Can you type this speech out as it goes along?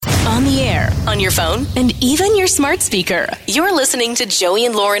anywhere, on your phone, and even your smart speaker. You're listening to Joey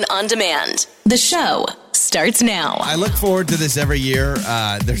and Lauren On Demand. The show starts now. I look forward to this every year.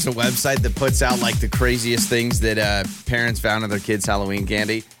 There's a website that puts out like the craziest things that parents found in their kids' Halloween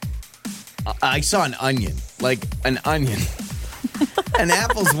candy. I saw an onion, like an onion. An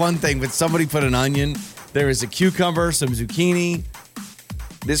apple's one thing, but somebody put an onion. There was a cucumber, some zucchini.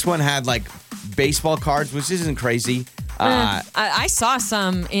 This one had like baseball cards, which isn't crazy. I saw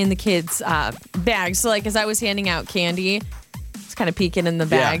some in the kids' bags. So, like, as I was handing out candy, just kind of peeking in the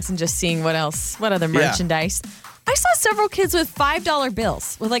bags and just seeing what other merchandise. I saw several kids with $5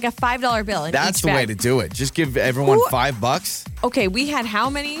 bills, with like a $5 bill in That's each the bag. way to do it. Just give everyone $5. Okay, we had how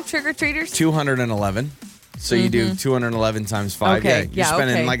many trick-or-treaters? 211. So you do 211 times 5. Okay, You're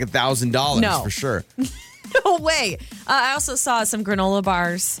spending like $1,000 No. for sure. No way. I also saw some granola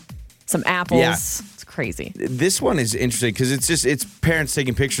bars, some apples. Yeah. It's crazy. This one is interesting because it's parents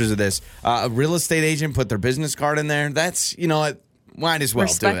taking pictures of this. A real estate agent put their business card in there. That's, might as well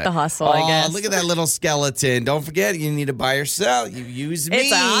Respect do it. the hustle, I guess. Look at that little skeleton. Don't forget, you need to buy or sell. You use me.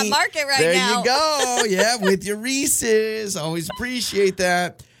 It's a hot market right there now. You go. Yeah, with your Reese's. Always appreciate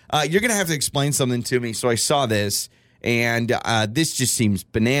that. You're going to have to explain something to me. So I saw this, and this just seems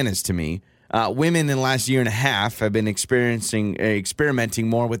bananas to me. Women in the last year and a half have been experimenting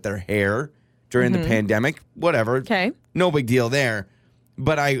more with their hair during the pandemic. Whatever. Okay. No big deal there.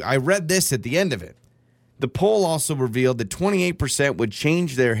 But I read this at the end of it. The poll also revealed that 28% would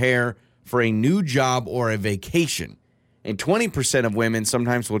change their hair for a new job or a vacation. And 20% of women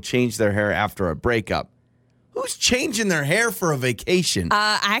sometimes will change their hair after a breakup. Who's changing their hair for a vacation?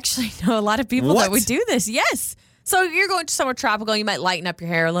 I actually know a lot of people that would do this. Yes. So you're going to somewhere tropical. You might lighten up your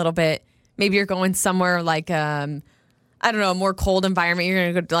hair a little bit. Maybe you're going somewhere like, I don't know, a more cold environment. You're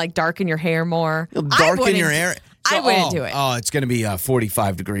going to go to like darken your hair more. You'll darken your hair? I wouldn't do it. Oh, it's going to be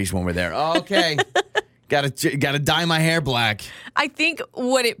 45 degrees when we're there. Okay. Got to dye my hair black. I think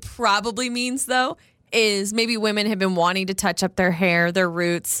what it probably means, though, is maybe women have been wanting to touch up their hair, their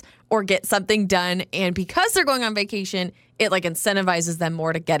roots, or get something done. And because they're going on vacation, it like incentivizes them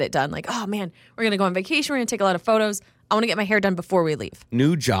more to get it done. Like, oh, man, we're going to go on vacation. We're going to take a lot of photos. I want to get my hair done before we leave.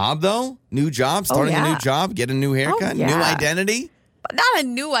 New job, though? New job? Starting a new job? Get a new haircut? New identity? But not a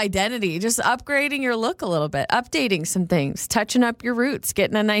new identity, just upgrading your look a little bit, updating some things, touching up your roots,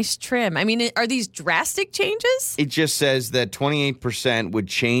 getting a nice trim. I mean, are these drastic changes? It just says that 28% would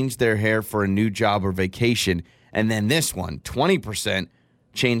change their hair for a new job or vacation. And then this one, 20%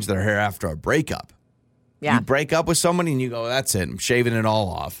 change their hair after a breakup. Yeah. You break up with somebody and you go, that's it. I'm shaving it all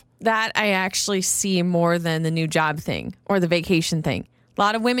off. That I actually see more than the new job thing or the vacation thing. A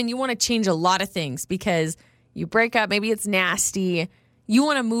lot of women, you want to change a lot of things because you break up, maybe it's nasty. You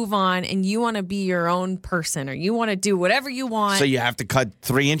want to move on and you want to be your own person or you want to do whatever you want. So you have to cut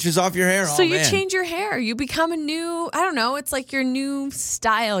 3 inches off your hair? So you change your hair. You become a new, I don't know, it's like your new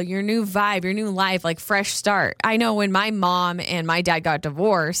style, your new vibe, your new life, like fresh start. I know when my mom and my dad got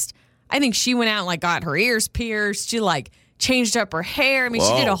divorced, I think she went out and like got her ears pierced. She like changed up her hair. I mean,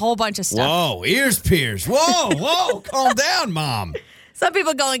 she did a whole bunch of stuff. Whoa, ears pierced. Whoa, calm down, Mom. Some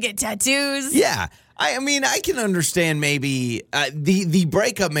people go and get tattoos. Yeah. I mean, I can understand maybe the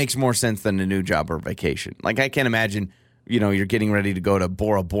breakup makes more sense than a new job or vacation. Like, I can't imagine, you're getting ready to go to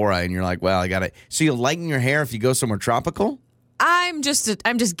Bora Bora and you're like, well, I got to. So you'll lighten your hair if you go somewhere tropical? I'm just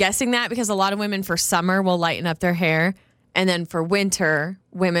guessing that because a lot of women for summer will lighten up their hair. And then for winter,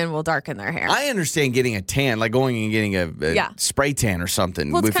 women will darken their hair. I understand getting a tan, like going and getting a spray tan or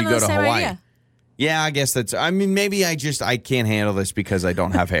something if you go to Hawaii. Idea. Yeah, I guess maybe I can't handle this because I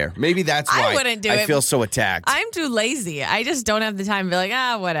don't have hair. Maybe that's why I wouldn't do it. I feel so attacked. I'm too lazy. I just don't have the time to be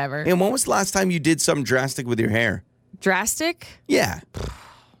like, whatever. And when was the last time you did something drastic with your hair? Drastic? Yeah.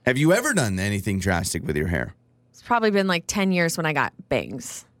 Have you ever done anything drastic with your hair? It's probably been like 10 years when I got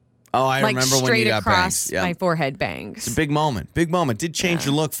bangs. Oh, I remember when you got bangs. Straight across my forehead bangs. It's a big moment. Big moment. Did change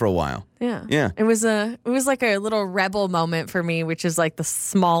your look for a while. Yeah. Yeah. It was like a little rebel moment for me, which is like the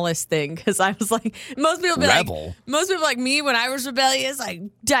smallest thing. Because I was like, most people like me when I was rebellious, I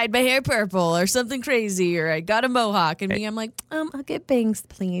dyed my hair purple or something crazy, or I got a mohawk. And me, I'm like, I'll get bangs,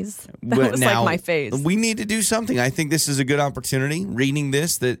 please. That was like my phase. We need to do something. I think this is a good opportunity, reading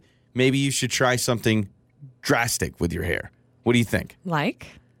this, that maybe you should try something drastic with your hair. What do you think? Like?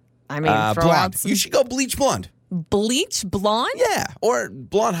 I mean, blonde. You should go bleach blonde. Bleach blonde? Yeah, or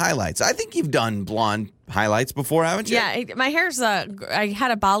blonde highlights. I think you've done blonde highlights before, haven't you? Yeah, my hair's I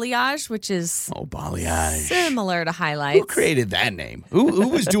had a balayage, which is balayage, similar to highlights. Who created that name? Who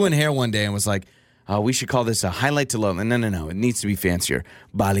was doing hair one day and was like, we should call this a highlight to low. No. It needs to be fancier.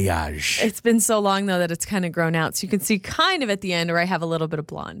 Balayage. It's been so long, though, that it's kind of grown out. So you can see kind of at the end where I have a little bit of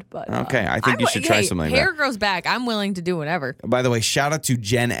blonde. But okay, I think you should try something like that. Hair grows back. I'm willing to do whatever. By the way, shout out to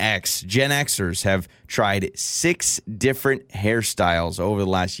Gen X. Gen Xers have tried 6 different hairstyles over the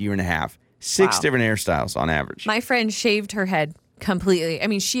last year and a half. 6 different hairstyles on average. My friend shaved her head completely. I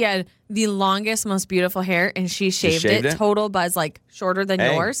mean, she had the longest, most beautiful hair, and she shaved it. Total buzz, like shorter than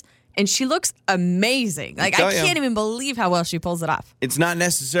yours. And she looks amazing. Like, I can't even believe how well she pulls it off. It's not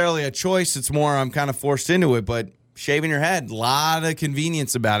necessarily a choice. It's more I'm kind of forced into it. But shaving your head, a lot of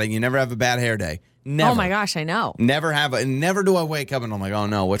convenience about it. You never have a bad hair day. Never. Oh, my gosh, I know. Never do I wake up and I'm like, oh,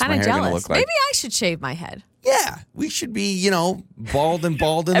 no, what's my hair going to look like? Maybe I should shave my head. Yeah, we should be, bald in the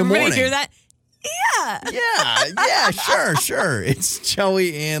morning. Everybody hear that? Yeah, sure. It's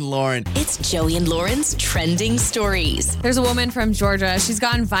Joey and Lauren. It's Joey and Lauren's Trending Stories. There's a woman from Georgia. She's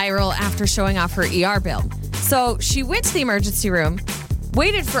gone viral after showing off her ER bill. So she went to the emergency room,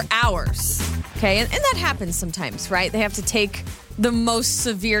 waited for hours. Okay, and that happens sometimes, right? They have to take the most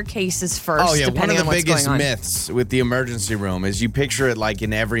severe cases first. Oh, yeah. One of the biggest on. myths with the emergency room is you picture it like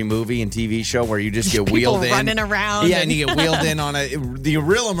in every movie and TV show where you just get wheeled in. Running around. Yeah, and you get wheeled in on the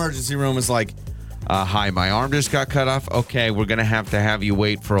real emergency room is like, hi, my arm just got cut off. Okay, we're going to have you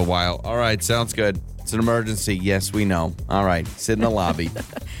wait for a while. All right, sounds good. It's an emergency. Yes, we know. All right, sit in the lobby.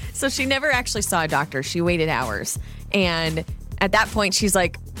 So she never actually saw a doctor. She waited hours. And at that point, she's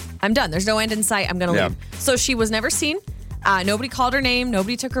like, I'm done. There's no end in sight. I'm going to leave. So she was never seen. Nobody called her name.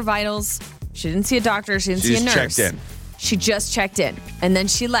 Nobody took her vitals. She didn't see a doctor. She didn't see a nurse. Checked in. She just checked in. And then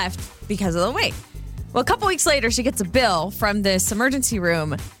she left because of the wait. Well, a couple weeks later, she gets a bill from this emergency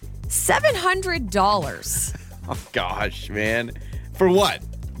room. $700. Oh, gosh, man. For what?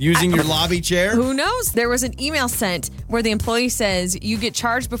 Using your lobby chair? Who knows? There was an email sent where the employee says you get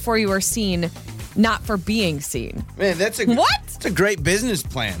charged before you are seen, not for being seen. Man, that's a great business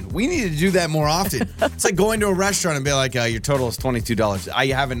plan. We need to do that more often. It's like going to a restaurant and be like, your total is $22. I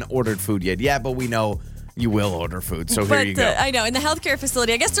haven't ordered food yet. Yeah, but we know you will order food, so here you go. I know. In the healthcare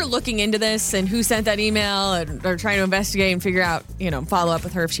facility, I guess they're looking into this and who sent that email, and they're trying to investigate and figure out, follow up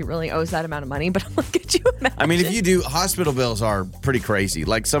with her if she really owes that amount of money. But I'm like, could you imagine? I mean, if you do, hospital bills are pretty crazy.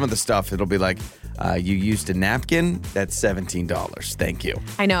 Like some of the stuff, it'll be like, you used a napkin, that's $17. Thank you.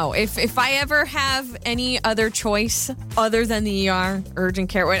 I know. If I ever have any other choice other than the ER, urgent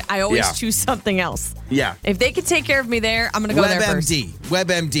care, I always choose something else. Yeah. If they could take care of me there, I'm going to go there first.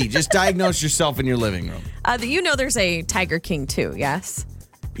 WebMD. Just diagnose yourself in your living room. There's a Tiger King too, yes?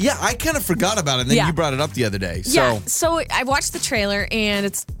 Yeah, I kind of forgot about it, and then you brought it up the other day. So I watched the trailer, and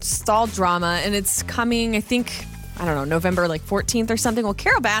it's all drama, and it's coming, I think, November 14th or something. Well,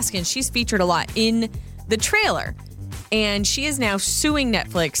 Carol Baskin, she's featured a lot in the trailer, and she is now suing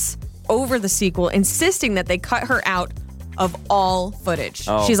Netflix over the sequel, insisting that they cut her out of all footage.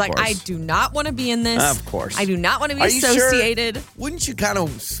 Oh, she's like, I do not want to be in this. Of course. I do not want to be associated. Sure? Wouldn't you kind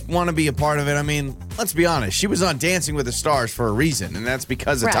of want to be a part of it? I mean, let's be honest. She was on Dancing with the Stars for a reason, and that's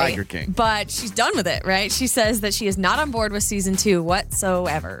because of Tiger King. But she's done with it, right? She says that she is not on board with season 2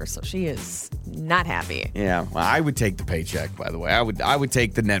 whatsoever. So she is not happy. Yeah, well, I would take the paycheck, by the way. I would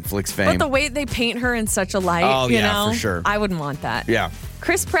take the Netflix fame. But the way they paint her in such a light, for sure. I wouldn't want that. Yeah.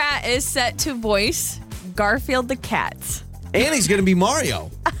 Chris Pratt is set to voice Garfield the cat. And he's going to be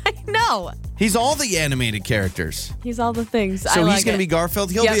Mario. I know. He's all the animated characters. He's all the things. So he's going to be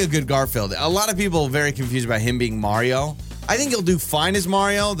Garfield? He'll be a good Garfield. A lot of people are very confused about him being Mario. I think he'll do fine as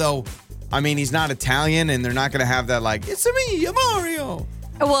Mario, though. I mean, he's not Italian, and they're not going to have that it's me, Mario.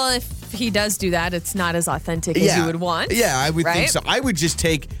 Well, if he does do that, it's not as authentic as you would want. Yeah, I would think so. I would just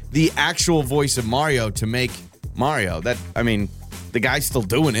take the actual voice of Mario to make Mario. The guy's still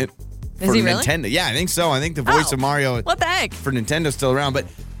doing it. Is he really? Nintendo. Yeah, I think so. I think the voice of Mario what the heck? For Nintendo's still around, but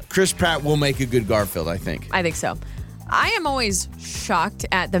Chris Pratt will make a good Garfield, I think. I think so. I am always shocked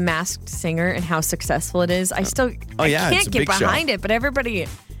at The Masked Singer and how successful it is. I can't get behind it, but everybody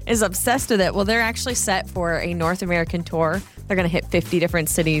is obsessed with it. Well, they're actually set for a North American tour. They're going to hit 50 different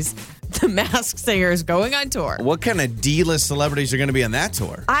cities. The Masked Singer is going on tour. What kind of D-list celebrities are going to be on that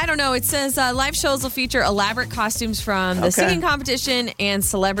tour? I don't know. It says live shows will feature elaborate costumes from the singing competition and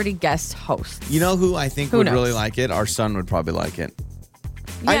celebrity guest hosts. You know who I think would really like it? Our son would probably like it.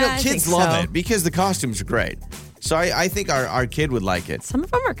 Yeah, I know kids love it because the costumes are great. So I think our kid would like it. Some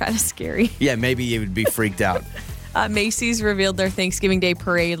of them are kind of scary. Yeah, maybe he would be freaked out. Macy's revealed their Thanksgiving Day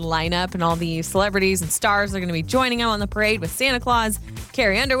parade lineup, and all the celebrities and stars are going to be joining them on the parade with Santa Claus.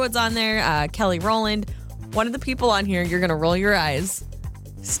 Carrie Underwood's on there, Kelly Rowland. One of the people on here, you're going to roll your eyes.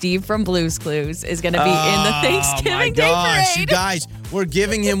 Steve from Blue's Clues is going to be in the Thanksgiving Day parade. You guys, we're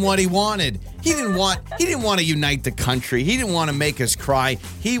giving him what he wanted. He didn't want to unite the country. He didn't want to make us cry.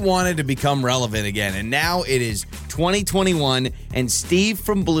 He wanted to become relevant again. And now it is 2021, and Steve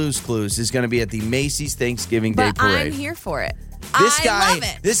from Blue's Clues is going to be at the Macy's Thanksgiving Day parade. I'm here for it.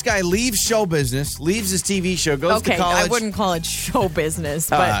 This guy leaves show business, leaves his TV show, goes to college. I wouldn't call it show business,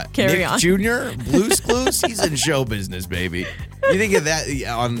 but carry Nick on. Jr., Blue's Clues, he's in show business, baby. You think of that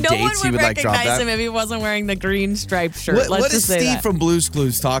on no dates, he would like drop that? No one would recognize him if he wasn't wearing the green striped shirt. What does Steve from Blue's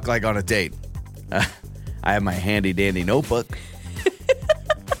Clues talk like on a date? I have my handy dandy notebook.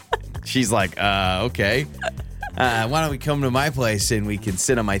 She's like, okay. Why don't we come to my place and we can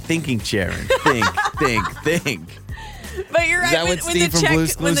sit on my thinking chair and think. But you're right. When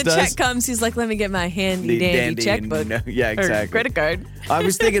the does? check comes, he's like, let me get my handy dandy checkbook. Yeah, exactly. Or credit card. I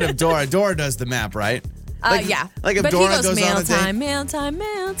was thinking of Dora. Dora does the map, right? Yeah. Like if but Dora he goes on a date. mail time.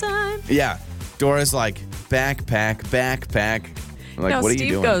 Yeah. Dora's like, backpack. Like, what are Steve you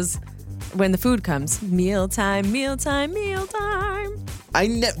doing? Goes, when the food comes, mealtime. They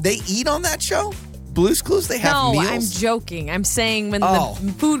eat on that show? Blue's Clues, they have meals? No, I'm joking. I'm saying when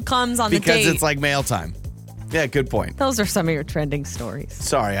the food comes on the date. Because it's like mail time. Yeah, good point. Those are some of your trending stories.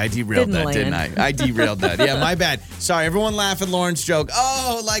 Sorry, I derailed didn't I? I derailed that. Yeah, my bad. Sorry, everyone laugh at Lauren's joke.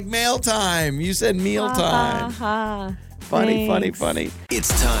 Oh, like mail time. You said meal time. Funny.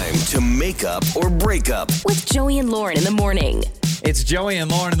 It's time to make up or break up with Joey and Lauren in the morning. It's Joey and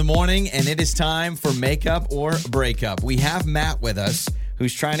Lauren in the morning, and it is time for makeup or breakup. We have Matt with us,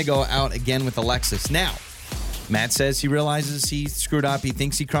 who's trying to go out again with Alexis. Now, Matt says he realizes he screwed up. He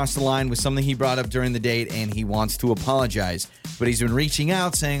thinks he crossed the line with something he brought up during the date, and he wants to apologize. But he's been reaching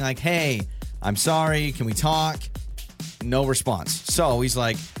out saying like, hey, I'm sorry. Can we talk? No response. So he's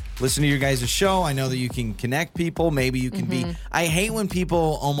like, listen to your guys' show. I know that you can connect people. Maybe you can be. I hate when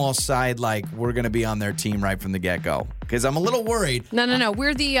people almost side like we're going to be on their team right from the get-go because I'm a little worried. No.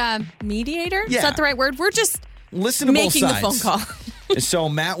 We're the mediator? Yeah. Is that the right word? We're just listen to making both sides. the phone call. So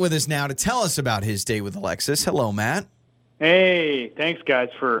Matt with us now to tell us about his date with Alexis. Hello, Matt. Hey, thanks, guys,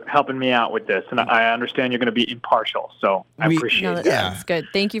 for helping me out with this. And I understand you're going to be impartial, so I appreciate it. That's good.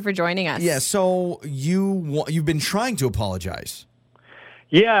 Thank you for joining us. Yeah, so you've been trying to apologize.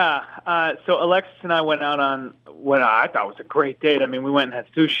 Yeah, so Alexis and I went out on what I thought was a great date. I mean, we went and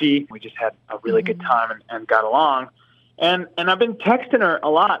had sushi. We just had a really good time and got along. And I've been texting her a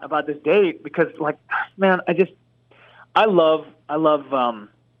lot about this date because, like, man, I love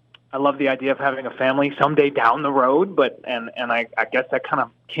the idea of having a family someday down the road, but I guess that kind of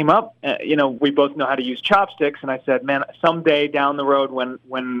came up. We both know how to use chopsticks, and I said, man, someday down the road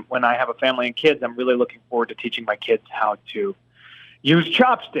when I have a family and kids, I'm really looking forward to teaching my kids how to use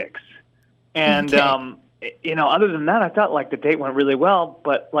chopsticks. And other than that, I thought like the date went really well,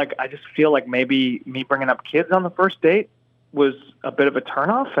 but like I just feel like maybe me bringing up kids on the first date was a bit of a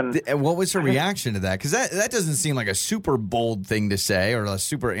turnoff. And what was her reaction to that? Because that doesn't seem like a super bold thing to say or a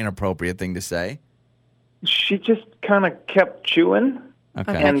super inappropriate thing to say. She just kind of kept chewing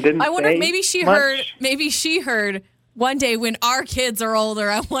and didn't. I wonder if maybe she heard one day when our kids are older,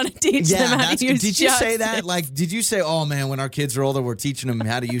 I want to teach them how to use chopsticks. Did you say that? Like, did you say, oh man, when our kids are older, we're teaching them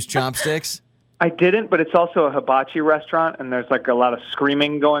how to use chopsticks? I didn't, but it's also a hibachi restaurant, and there's like a lot of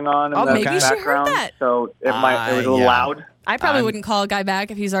screaming going on in the maybe background. she heard that. So it was a little loud. I probably wouldn't call a guy back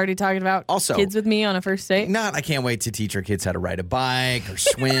if he's already talking about kids with me on a first date. I can't wait to teach our kids how to ride a bike or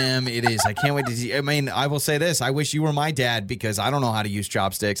swim. I can't wait to teach. I mean, I will say this. I wish you were my dad because I don't know how to use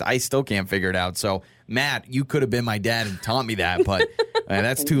chopsticks. I still can't figure it out. So, Matt, you could have been my dad and taught me that, but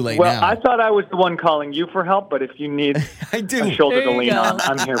that's too late now. Well, I thought I was the one calling you for help, but if you need a shoulder to lean on,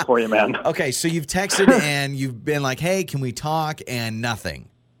 I'm here for you, man. Okay, so you've texted and you've been like, hey, can we talk? And nothing.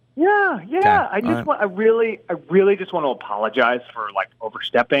 Yeah. Okay. I really just want to apologize for like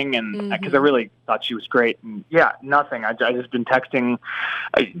overstepping, and because I really thought she was great. And yeah, nothing. I just been texting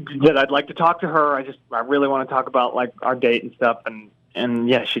that I'd like to talk to her. I really want to talk about like our date and stuff, and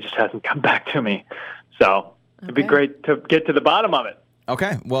yeah, she just hasn't come back to me. So it'd be great to get to the bottom of it.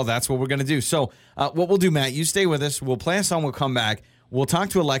 Okay, well that's what we're gonna do. So what we'll do, Matt, you stay with us. We'll play a song. We'll come back. We'll talk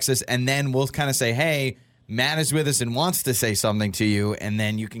to Alexis, and then we'll kind of say, hey, Matt is with us and wants to say something to you, and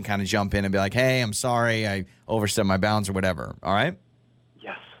then you can kind of jump in and be like, hey, I'm sorry, I overstepped my bounds or whatever. All right?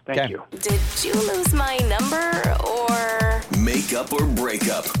 Yes, thank you. Did you lose my number or... Make up or break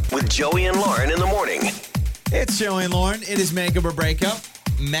up with Joey and Lauren in the morning. It's Joey and Lauren. It is Make Up or Break Up.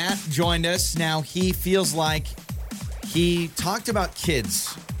 Matt joined us. Now, he feels like he talked about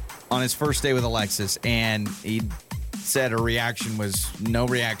kids on his first day with Alexis, and he said her reaction was no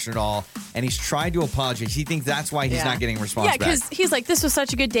reaction at all. And he's tried to apologize. He thinks that's why he's not getting a response Yeah, back. because he's like, this was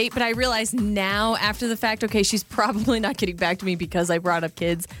such a good date, but I realize now after the fact, okay, she's probably not getting back to me because I brought up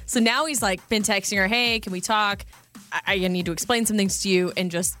kids. So now he's like been texting her, hey, can we talk? I need to explain some things to you, and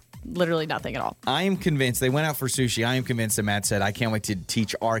just literally nothing at all. I am convinced they went out for sushi. I am convinced that Matt said, I can't wait to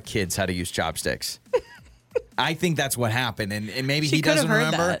teach our kids how to use chopsticks. I think that's what happened, and maybe She he could have doesn't heard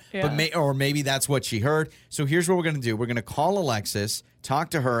remember, that, yeah. or maybe that's what she heard. So here's what we're going to do. We're going to call Alexis, talk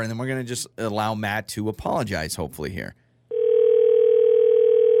to her, and then we're going to just allow Matt to apologize, hopefully, here.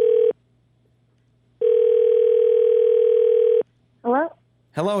 Hello?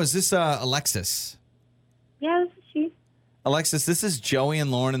 Hello, is this Alexis? Yeah, this is she. Alexis, this is Joey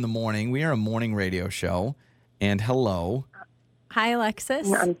and Lauren in the morning. We are a morning radio show, and hello. Hi,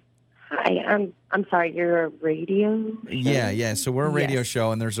 Alexis. Hi, I'm sorry, you're a radio show? Yeah. So we're a radio Yes.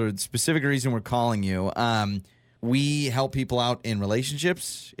 show, and there's a specific reason we're calling you. We help people out in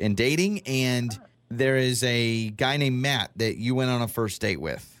relationships, in dating, and there is a guy named Matt that you went on a first date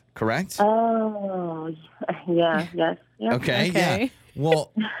with, correct? Oh, yeah, yes. Yeah. Okay, yeah.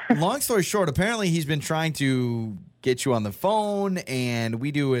 Well, long story short, apparently he's been trying to get you on the phone, and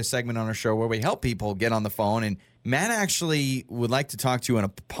we do a segment on our show where we help people get on the phone, and Matt actually would like to talk to you and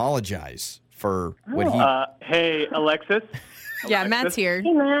apologize for what he... Hey, Alexis. Yeah, Matt's here.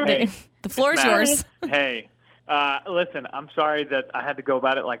 Hey, Matt. Hey. The floor is Matt. yours. Hey, listen, I'm sorry that I had to go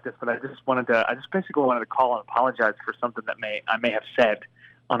about it like this, but I just basically wanted to call and apologize for something that I may have said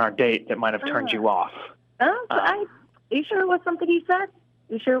on our date that might have turned you off. Oh, are you sure it was something he said?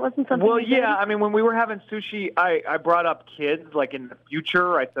 You sure it wasn't something Well, he said? yeah, I mean, when we were having sushi, I brought up kids, like in the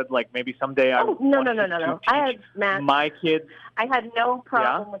future. I said, like, maybe someday I Oh, no. want you to I teach had, Matt, my kids. I had no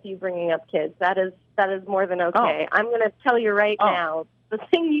problem with you bringing up kids. That is more than okay. I'm going to tell you right now, the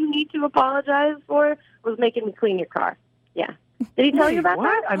thing you need to apologize for was making me clean your car. Yeah. Did he tell you about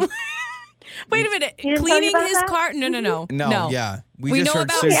what? that? Wait a minute. He didn't tell you Cleaning about his that? car? No. No, yeah. We We just know heard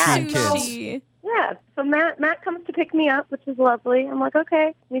about sushi and kids. sushi. Yeah, so Matt comes to pick me up, which is lovely. I'm like,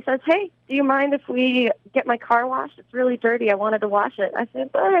 okay. And he says, hey, do you mind if we get my car washed? It's really dirty. I wanted to wash it. I said,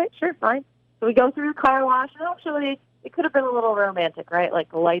 all right, sure, fine. So we go through the car wash. And actually, it could have been a little romantic, right?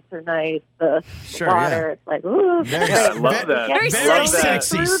 Like the lights are nice, the water, it's like, ooh. Very, I love that. Very very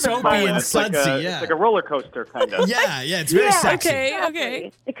sexy. sexy, soapy, and It's like sudsy, it's like a roller coaster, kind of. Yeah, it's very sexy.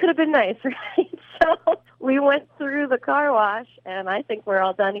 Okay. It could have been nice, right? So we went through the car wash, and I think we're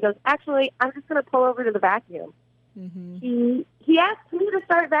all done. He goes, actually, I'm just going to pull over to the vacuum. Mm-hmm. He asked me to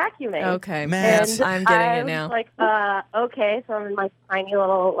start vacuuming. Okay. Man. And I'm getting I it now. was like, okay. So I'm in my tiny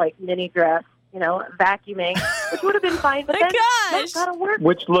little, like, mini dress, vacuuming, which would have been fine. But My then gosh. Matt got to work.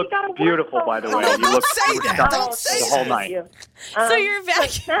 Which he looked got to beautiful, work by the so way. hard. You looked say that. stunning Don't say the whole that. night. So you're but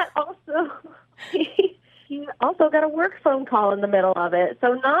vacuuming. Matt also, he also got a work phone call in the middle of it.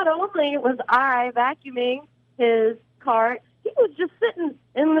 So not only was I vacuuming his car, he was just sitting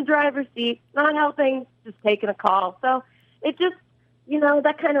in the driver's seat, not helping, just taking a call. So it just,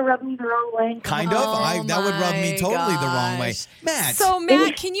 that kind of rubbed me the wrong way. Kind of. Oh That would rub me my totally the wrong way. gosh. Matt. So,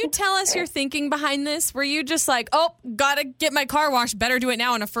 Matt, can you tell us your thinking behind this? Were you just like, oh, gotta get my car washed, better do it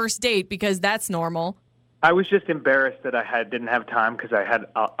now on a first date because that's normal? I was just embarrassed that I didn't have time because I had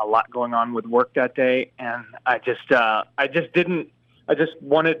a lot going on with work that day, and I just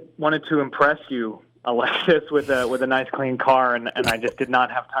wanted to impress you, Alexis, with a nice clean car, and I just did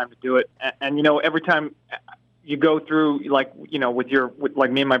not have time to do it. And every time you go through, like,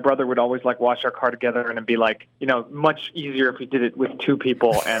 with me and my brother would always like wash our car together, and it'd be like, much easier if you did it with two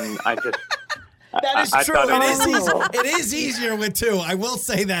people, and I just. That is I true. thought It it is was- easier. It is easier with two. I will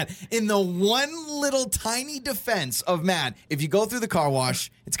say that. In the one little tiny defense of Matt, if you go through the car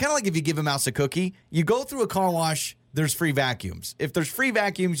wash, it's kind of like if you give a mouse a cookie. You go through a car wash, there's free vacuums. If there's free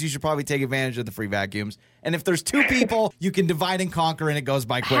vacuums, you should probably take advantage of the free vacuums. And if there's two people, you can divide and conquer, and it goes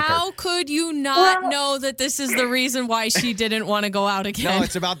by quicker. How could you not know that this is the reason why she didn't want to go out again? No,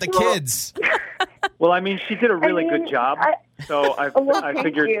 it's about the kids. Well, I mean, she did a really I mean, good job, so I thank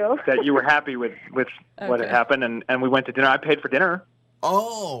figured you. that you were happy with what had happened, and we went to dinner. I paid for dinner.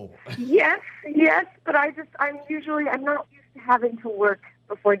 Oh. Yes, but I'm not used to having to work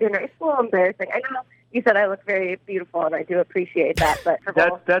before dinner. It's a little embarrassing. I know you said I look very beautiful, and I do appreciate that, but for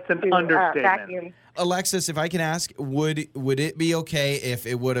That's an to, understatement. vacuum. Alexis, if I can ask, would it be okay if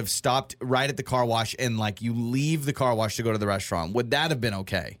it would have stopped right at the car wash and, like, you leave the car wash to go to the restaurant? Would that have been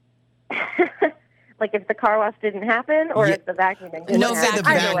okay? Like if the car wash didn't happen, or Yeah. if the vacuuming didn't No happen. The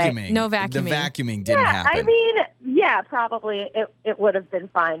Either way. vacuuming. No vacuuming. The vacuuming didn't Yeah, happen. I mean, yeah, probably it would have been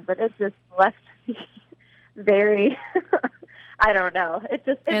fine, but it just left me very. I don't know. It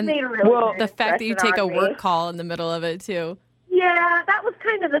And made a really weird the fact that you impression take a on me. work call in the middle of it too. Yeah, that was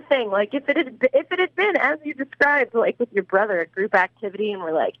kind of the thing. Like, if it had been as you described, like with your brother, a group activity, and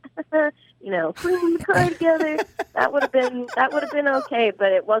we're like, cleaning the car together, that would have been okay.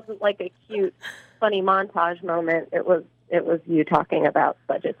 But it wasn't like a cute, funny montage moment. It was you talking about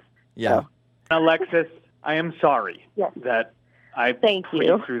budgets. Yeah. So. Alexis, I am sorry Yes. that I Thank put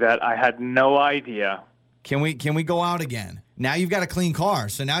you. through that. I had no idea. Can we go out again? Now you've got a clean car,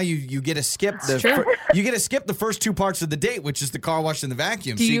 so now you get to skip you get to skip the first two parts of the date, which is the car wash and the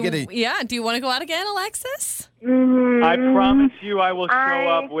vacuum. Do you get to want to go out again, Alexis? I promise you I will show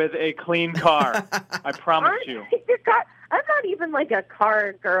up with a clean car. I promise you. I'm not even like a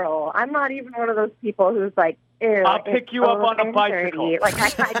car girl. I'm not even one of those people who's like, ew. I'll pick you up on a bicycle. Like,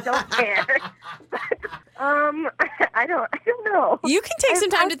 I don't care. I don't know. You can take some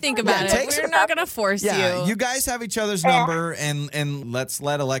time to think about take it. some- We're not going to force Yeah, you. you guys have each other's number, and let's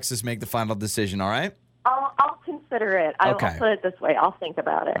let Alexis make the final decision. All right. I'll consider it. Okay. I'll put it this way. I'll think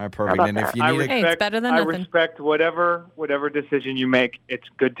about it. All right, perfect. How about And if that? you I need respect, a, Hey, it's better than I nothing. respect whatever decision you make. It's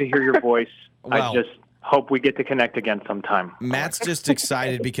good to hear your voice. Well- I just hope we get to connect again sometime. Matt's just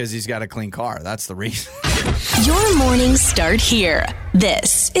excited because he's got a clean car. That's the reason. Your mornings start here.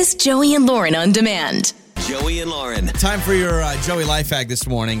 This is Joey and Lauren on demand. Joey and Lauren. Time for your Joey life hack this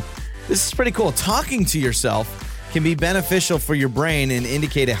morning. This is pretty cool. Talking to yourself can be beneficial for your brain and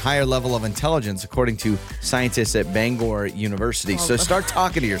indicate a higher level of intelligence, according to scientists at Bangor University. So start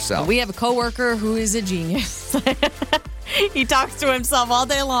talking to yourself. We have a coworker who is a genius. He talks to himself all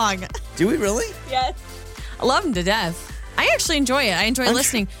day long. Do we really? Yes. I love him to death. I actually enjoy it. I enjoy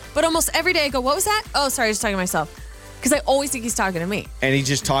listening. But almost every day I go, what was that? Oh, sorry, I was talking to myself. Because I always think he's talking to me. And he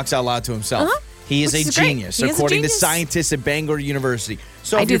just talks out loud to himself. He is Which a is great. genius, He is a according genius. to scientists at Bangor University.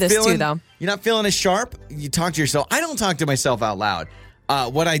 So I if do you're this too, feeling, though. You're not feeling as sharp, you talk to yourself. I don't talk to myself out loud.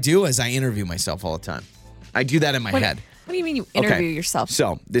 What I do is I interview myself all the time. I do that in my head. What do you mean you interview yourself?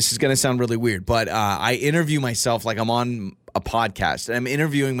 So this is going to sound really weird, but I interview myself like I'm on a podcast. And I'm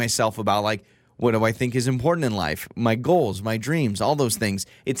interviewing myself about like, what do I think is important in life? My goals, my dreams, all those things.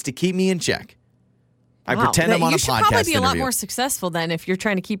 It's to keep me in check. I Wow. pretend I'm on a podcast You should probably be a lot interview. more successful then if you're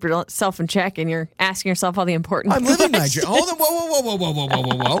trying to keep yourself in check and you're asking yourself all the important I'm living my questions. dream. Hold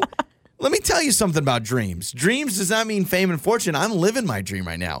on. Whoa. Let me tell you something about dreams. Dreams does not mean fame and fortune. I'm living my dream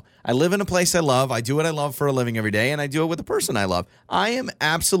right now. I live in a place I love. I do what I love for a living every day, and I do it with the person I love. I am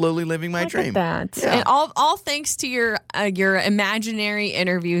absolutely living my Look dream. at that. Yeah. And all thanks to your imaginary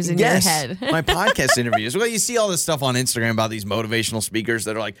interviews in your head. My podcast interviews. Well, you see all this stuff on Instagram about these motivational speakers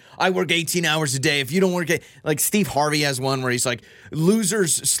that are like, I work 18 hours a day. If you don't work, like Steve Harvey has one where he's like,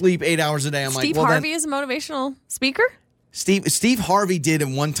 losers sleep 8 hours a day. I'm Steve like, well, Harvey is a motivational speaker? Steve Harvey did it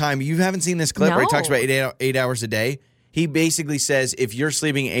one time. You haven't seen this clip where he talks No. about eight hours a day? He basically says if you're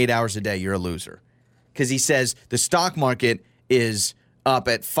sleeping 8 hours a day, you're a loser. Because he says the stock market is up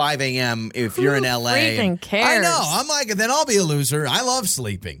at 5 a.m. if you're in LA. freaking cares? I know. I'm like, then I'll be a loser. I love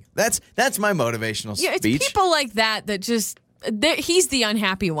sleeping. That's my motivational Yeah, it's speech. people like that just he's the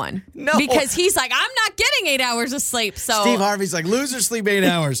unhappy one. No. Because he's like, I'm not getting 8 hours of sleep. So Steve Harvey's like, losers sleep 8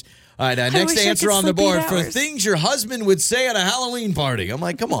 hours. All right, next wish I answer could on the sleep board 8 for hours. things your husband would say at a Halloween party. I'm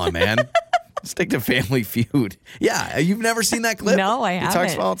like, come on, man. Stick to Family Feud. Yeah, you've never seen that clip? No, I He talks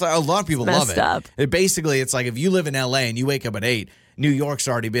haven't. about all the time. A lot of people love messed it. up. It's like if you live in LA and you wake up at 8, New York's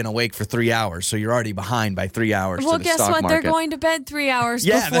already been awake for 3 hours, so you're already behind by 3 hours well, to the guess stock what? market. They're going to bed 3 hours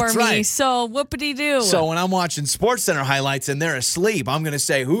Yeah, before that's me. right. So whoopity-doo. So when I'm watching SportsCenter highlights and they're asleep, I'm going to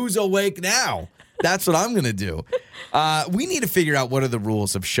say, who's awake now? That's what I'm going to do. We need to figure out what are the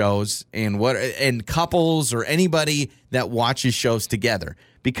rules of shows and couples or anybody that watches shows together.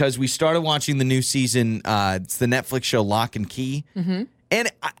 Because we started watching the new season. It's the Netflix show Lock and Key. Mm-hmm.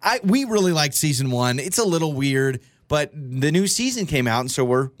 And we really liked season 1. It's a little weird, but the new season came out, and so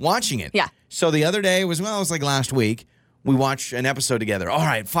we're watching it. Yeah. So the other day, it was like last week, we watched an episode together. All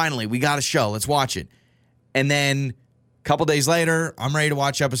right, finally, we got a show. Let's watch it. And then a couple days later, I'm ready to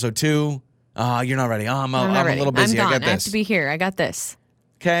watch episode 2. You're not ready. I'm not a ready. little busy. I'm I gone. got I have this. to be here. I got this.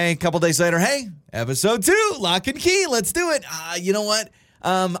 Okay, a couple days later, hey, episode 2, Lock and Key. Let's do it. You know what?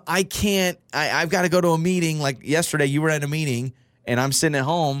 I can't. I've got to go to a meeting. Like yesterday, you were at a meeting, and I'm sitting at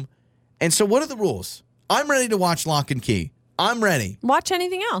home. And so what are the rules? I'm ready to watch Lock and Key. I'm ready. Watch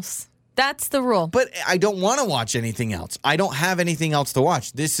anything else. That's the rule. But I don't want to watch anything else. I don't have anything else to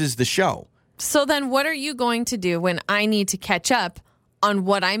watch. This is the show. So then what are you going to do when I need to catch up on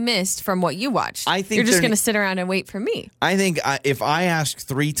what I missed from what you watched? I think you're just there- going to sit around and wait for me. I think if I ask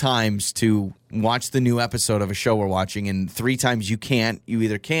 3 times to watch the new episode of a show we're watching and 3 times you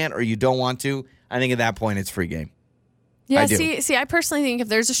either can't or you don't want to, I think at that point it's free game. Yeah, I do. see, I personally think if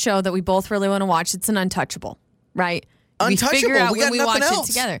there's a show that we both really want to watch, it's an Untouchable, right? Untouchable? We figure out We got when we nothing watch else.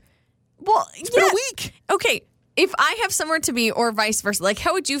 it together. Well, It's been a week. Okay, if I have somewhere to be or vice versa, like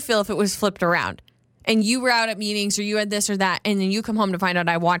how would you feel if it was flipped around and you were out at meetings or you had this or that and then you come home to find out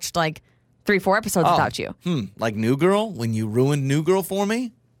I watched like 3-4 episodes without you? Like New Girl, when you ruined New Girl for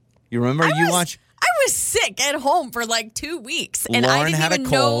me? You remember I watch? was sick at home for like 2 weeks and I Lauren didn't had a even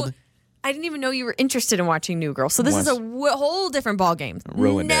cold. know. I didn't even know you were interested in watching New Girl. So this is a whole different ballgame.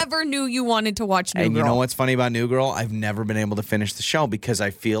 Ruined it. Never knew you wanted to watch New Girl. And you know what's funny about New Girl? I've never been able to finish the show because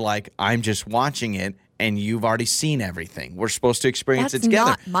I feel like I'm just watching it and you've already seen everything. We're supposed to experience That's it together.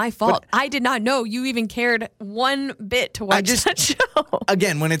 not my fault. I did not know you even cared one bit to watch that show.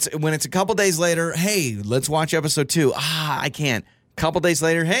 Again, when it's a couple days later, hey, let's watch episode 2. I can't. Couple days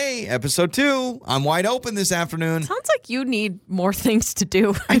later, hey, episode 2. I'm wide open this afternoon. Sounds like you need more things to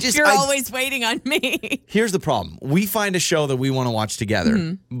do. You're always waiting on me. Here's the problem. We find a show that we want to watch together.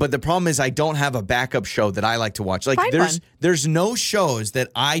 Mm-hmm. But the problem is I don't have a backup show that I like to watch. Like Find one. there's no shows that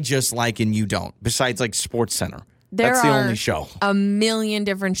I just like and you don't, besides like Sports Center. There That's the are only show. a million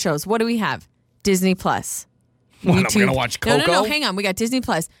different shows. What do we have? Disney Plus. What, I'm gonna watch Coco? No, hang on. We got Disney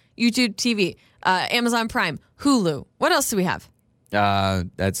Plus, YouTube TV, Amazon Prime, Hulu. What else do we have?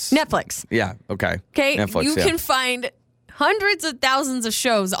 That's Netflix. Yeah, okay. Okay, Netflix, you yeah. can find hundreds of thousands of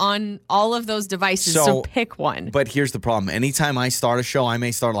shows on all of those devices, so pick one. But here's the problem. Anytime I start a show, I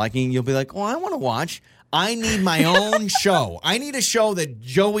may start liking it. You'll be like, oh, I want to watch. I need my own show. I need a show that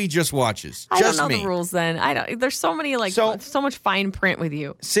Joey just watches. I Just don't know me. the rules then. I don't. There's so many, so much fine print with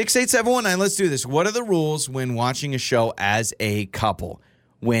you. 68719, let's do this. What are the rules when watching a show as a couple?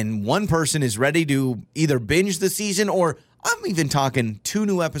 When one person is ready to either binge the season or I'm even talking 2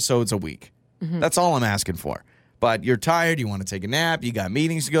 new episodes a week. Mm-hmm. That's all I'm asking for. But you're tired, you want to take a nap, you got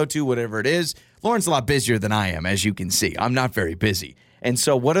meetings to go to, whatever it is. Lauren's a lot busier than I am, as you can see. I'm not very busy. And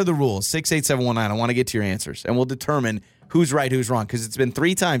so what are the rules? 68719, I want to get to your answers. And we'll determine who's right, who's wrong. Because it's been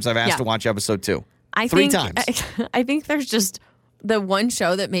 3 times I've asked to watch episode 2. Three times. I think there's just the one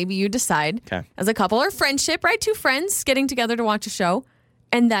show that maybe you decide as a couple or friendship, right? 2 friends getting together to watch a show.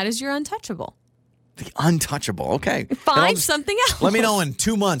 And that is your Untouchable. The Untouchable. Okay. Find something else. Let me know in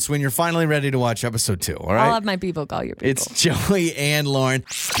 2 months when you're finally ready to watch episode 2. All right. I'll have my people call your people. It's Joey and Lauren.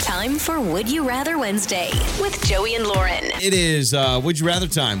 Time for Would You Rather Wednesday with Joey and Lauren. It is Would You Rather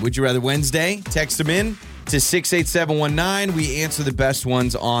time. Would You Rather Wednesday. Text them in to 68719. We answer the best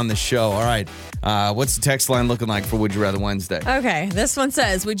ones on the show. All right. What's the text line looking like for Would You Rather Wednesday? Okay. This one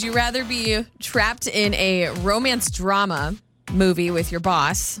says, would you rather be trapped in a romance drama movie with your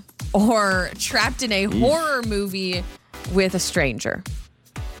boss or trapped in a horror movie with a stranger?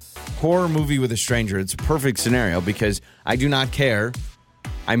 Horror movie with a stranger. It's a perfect scenario because I do not care.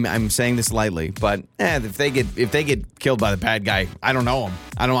 I'm saying this lightly, but if they get killed by the bad guy, I don't know him.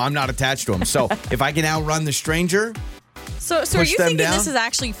 I'm not attached to him. So if I can outrun the stranger, so are you thinking this is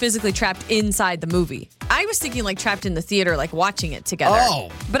actually physically trapped inside the movie? I was thinking like trapped in the theater, like watching it together. Oh.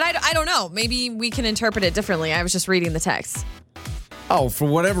 But I don't know. Maybe we can interpret it differently. I was just reading the text. Oh, for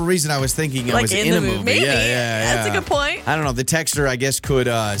whatever reason, I was thinking I was in a movie. Maybe. Yeah. That's a good point. I don't know. The texter, I guess, could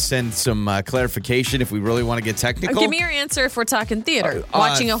send some clarification if we really want to get technical. Give me your answer if we're talking theater.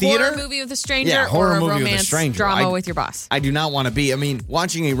 Watching a theater? horror movie with a stranger Yeah, or horror a movie with a romance stranger. drama with your boss. I do not want to be. I mean,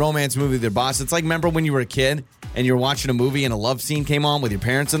 watching a romance movie with your boss, it's like, remember when you were a kid and you were watching a movie and a love scene came on with your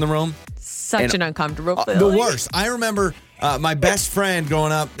parents in the room? Such an uncomfortable The feeling. worst. I remember my best friend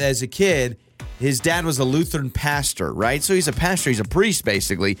growing up as a kid. His dad was a Lutheran pastor, right? So he's a pastor. He's a priest,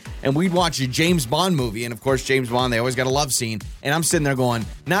 basically. And we'd watch a James Bond movie. And, of course, James Bond, they always got a love scene. And I'm sitting there going,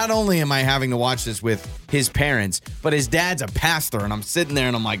 not only am I having to watch this with his parents, but his dad's a pastor. And I'm sitting there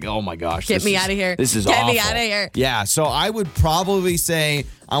and I'm like, oh, my gosh. Get me out of here. This is Get awful. me out of here. Yeah, so I would probably say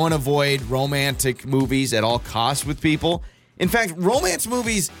I want to avoid romantic movies at all costs with people. In fact, romance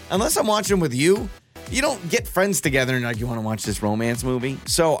movies, unless I'm watching them with you, you don't get friends together and like, you want to watch this romance movie?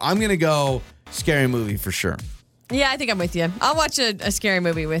 So I'm going to go scary movie for sure. Yeah, I think I'm with you. I'll watch a scary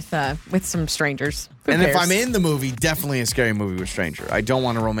movie with some strangers. Who And cares? if I'm in the movie, definitely a scary movie with a stranger. I don't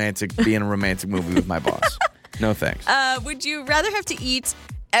want be in a romantic movie with my boss. No thanks. Would you rather have to eat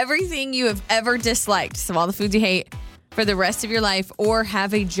everything you have ever disliked, so all the foods you hate, for the rest of your life, or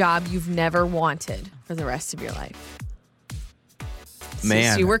have a job you've never wanted for the rest of your life?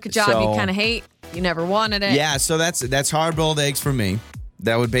 Man. So you work a job you kind of hate, you never wanted it. Yeah, so that's hard-boiled eggs for me.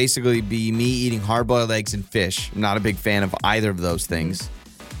 That would basically be me eating hard-boiled eggs and fish. I'm not a big fan of either of those things.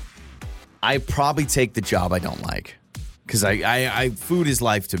 I probably take the job I don't like because I food is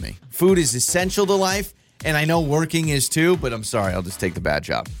life to me. Food is essential to life, and I know working is too, but I'm sorry, I'll just take the bad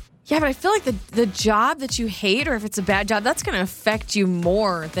job. Yeah, but I feel like the job that you hate, or if it's a bad job, that's going to affect you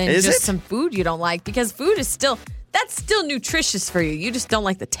more than Is just it? some food you don't like, because food is still nutritious for you. You just don't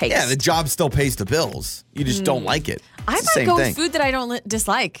like the taste. Yeah, the job still pays the bills. You just don't like it. I It's the might same go thing. with food that I don't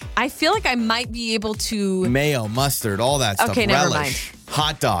dislike. I feel like I might be able to. Mayo, mustard, all that stuff. Okay, never Relish.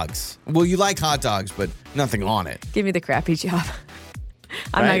 Hot dogs. Well, you like hot dogs, but nothing on it. Give me the crappy job.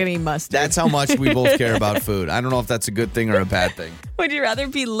 I'm Right? not going to eat mustard. That's how much we both care about food. I don't know if that's a good thing or a bad thing. Would you rather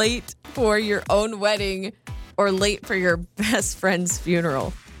be late for your own wedding or late for your best friend's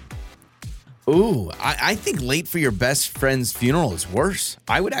funeral? Ooh, I think late for your best friend's funeral is worse.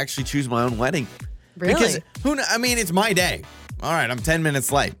 I would actually choose my own wedding. Really? Because I mean, it's my day. All right, I'm 10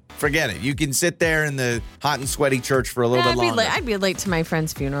 minutes late. Forget it. You can sit there in the hot and sweaty church for a little bit longer. I'd be late to my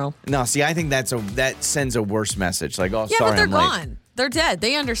friend's funeral. No, see, I think that sends a worse message. Like, oh, Yeah, sorry, but they're I'm late. gone. They're dead.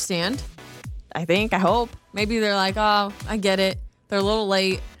 They understand. I think. I hope. Maybe they're like, oh, I get it. They're a little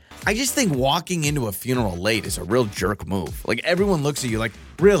late. I just think walking into a funeral late is a real jerk move. Like, everyone looks at you like,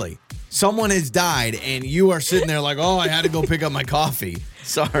 really? Someone has died, and you are sitting there like, oh, I had to go pick up my coffee. One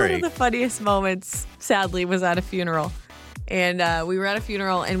Sorry. of the funniest moments, sadly, was at a funeral. And we were at a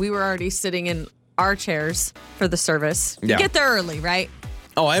funeral, and we were already sitting in our chairs for the service. Yeah. You get there early, right?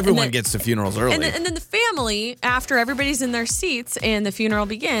 Oh, everyone then- gets to funerals early. And then the family, after everybody's in their seats and the funeral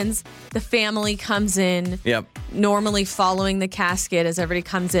begins, the family comes in, Yep. normally following the casket as everybody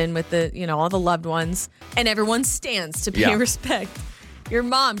comes in with all the loved ones, and everyone stands to pay Yeah. respect. Your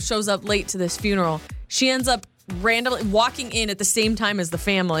mom shows up late to this funeral. She ends up randomly walking in at the same time as the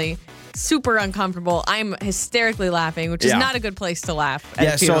family. Super uncomfortable. I'm hysterically laughing, which is Yeah. not a good place to laugh at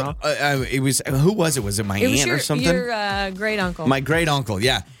Yeah, a funeral. so it was, who was it? Was it my it was aunt or something? your great uncle. My great uncle,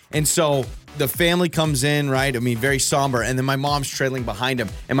 yeah. And so the family comes in, right? I mean, very somber. And then my mom's trailing behind him.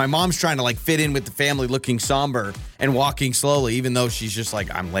 And my mom's trying to like fit in with the family looking somber and walking slowly, even though she's just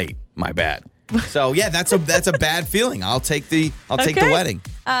like, I'm late. My bad. So yeah, that's a bad feeling. I'll take the wedding.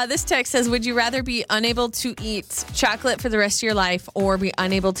 This text says, would you rather be unable to eat chocolate for the rest of your life or be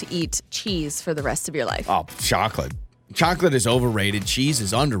unable to eat cheese for the rest of your life? Oh, chocolate. Chocolate is overrated. Cheese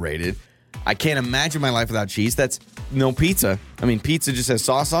is underrated. I can't imagine my life without cheese. That's no pizza. I mean, pizza just has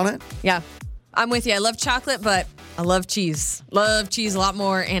sauce on it. Yeah, I'm with you. I love chocolate, but I love cheese. Love cheese a lot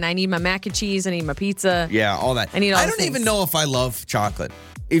more, and I need my mac and cheese. I need my pizza. Yeah, all that. I need all I the don't things. even know if I love chocolate.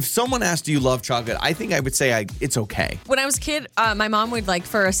 If someone asked, do you love chocolate? I think I would say it's okay. When I was a kid, my mom would, like,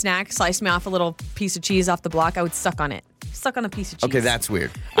 for a snack, slice me off a little piece of cheese off the block. I would suck on it. Suck on a piece of cheese. Okay, that's weird.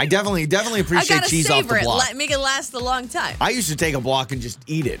 I definitely I appreciate gotta cheese off savor the it. block. Make it last a long time. I used to take a block and just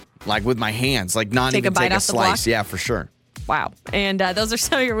eat it, like with my hands, like not Take a even bite take a off the slice. block? Yeah, for sure. Wow. And those are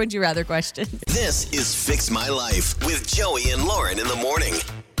some of your would you rather questions. This is Fix My Life with Joey and Lauren in the morning.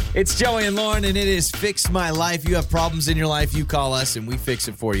 It's Joey and Lauren, and it is Fix My Life. You have problems in your life, you call us, and we fix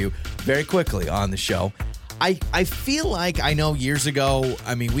it for you very quickly on the show. I feel like I know years ago,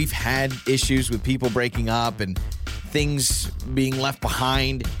 I mean, we've had issues with people breaking up and things being left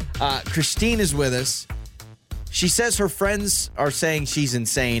behind. Christine is with us. She says her friends are saying she's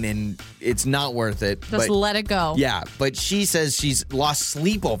insane and it's not worth it. Just let it go. Yeah, but she says she's lost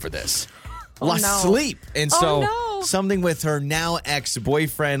sleep over this. Oh, Lost no. sleep. And Oh, so no. something with her now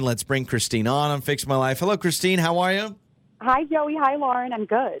ex-boyfriend. Let's bring Christine on Fix My Life. Hello, Christine. How are you? Hi, Joey. Hi, Lauren. I'm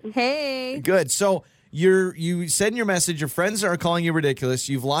good. Hey. Good. So you said in your message your friends are calling you ridiculous.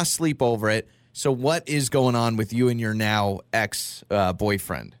 You've lost sleep over it. So what is going on with you and your now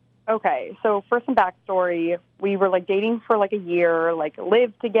ex-boyfriend? Okay, so for some backstory, we were like dating for like a year, like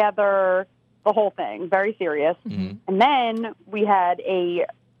lived together, the whole thing, very serious. Mm-hmm. And then we had a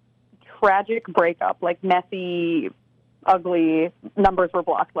tragic breakup, like messy, ugly, numbers were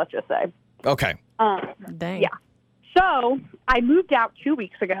blocked, let's just say. Okay. Dang. Yeah. So I moved out 2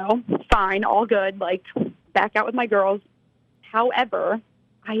 weeks ago. Fine, all good, like back out with my girls. However,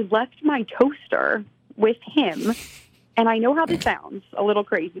 I left my toaster with him. And I know how this sounds, a little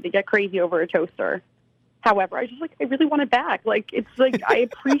crazy to get crazy over a toaster. However, I really want it back. Like, it's like I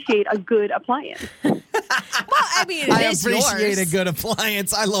appreciate a good appliance. Well, I mean, I it is appreciate yours. a good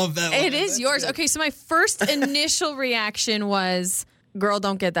appliance. I love that. It is yours. Okay, so my first initial reaction was, girl,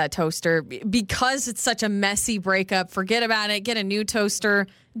 don't get that toaster. Because it's such a messy breakup, forget about it. Get a new toaster.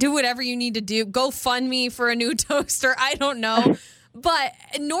 Do whatever you need to do. Go fund me for a new toaster. I don't know. But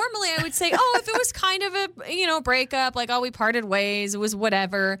normally I would say, oh, if it was kind of a, breakup, like, oh, we parted ways, it was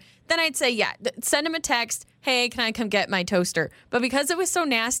whatever, then I'd say, yeah, send him a text, hey, can I come get my toaster? But because it was so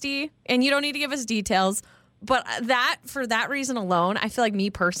nasty, and you don't need to give us details, But for that reason alone, I feel like me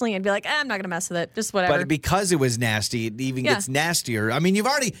personally, I'd be like, I'm not gonna mess with it. Just whatever. But because it was nasty, it even gets nastier. I mean, you've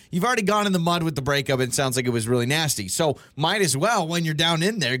already gone in the mud with the breakup. And it sounds like it was really nasty. So might as well, when you're down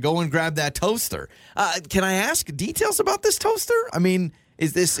in there, go and grab that toaster. Can I ask details about this toaster? I mean,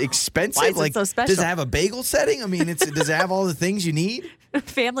 is this expensive? Why is it so special? Does it have a bagel setting? I mean, does it have all the things you need?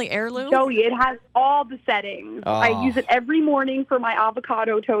 Family heirloom? Joey, it has all the settings. Oh. I use it every morning for my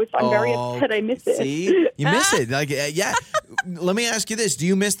avocado toast. I'm very upset I miss it. See? You miss it. Like, yeah. Let me ask you this. Do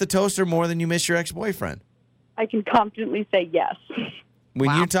you miss the toaster more than you miss your ex-boyfriend? I can confidently say yes.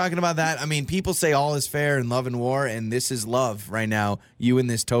 When you're talking about that, I mean, people say all is fair in love and war, and this is love right now, you and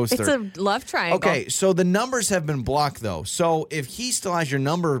this toaster. It's a love triangle. Okay, so the numbers have been blocked, though. So if he still has your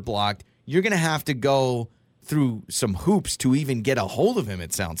number blocked, you're going to have to go through some hoops to even get a hold of him,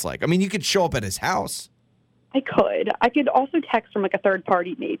 it sounds like. I mean, you could show up at his house. I could. I could also text from like a third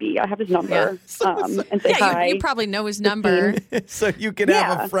party, maybe. I have his number and say hi. You probably know his number. So you can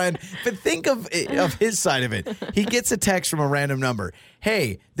have a friend. But think of his side of it. He gets a text from a random number.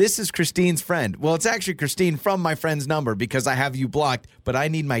 Hey, this is Christine's friend. Well, it's actually Christine from my friend's number because I have you blocked, but I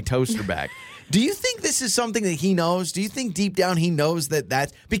need my toaster back. Do you think this is something that he knows? Do you think deep down he knows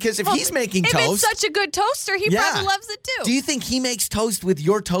that's because if he's making toast. If it's such a good toaster, he probably loves it too. Do you think he makes toast with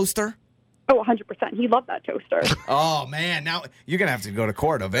your toaster? Oh, 100%. He loved that toaster. Oh, man. Now you're going to have to go to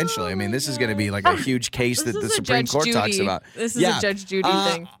court eventually. I mean, this is going to be like a huge case that the Supreme Court talks about. This is a Judge Judy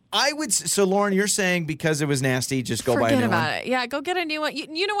thing. I would. So, Lauren, you're saying because it was nasty, just go buy a new one? Forget about it. Yeah, go get a new one.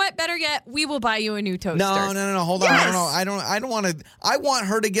 You know what? Better yet, we will buy you a new toaster. No. Hold on. I don't want to. I want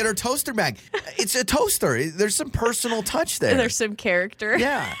her to get her toaster back. It's a toaster. There's some personal touch there. There's some character.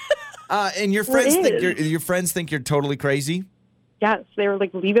 Yeah. And your friends think you're totally crazy? Yes, they were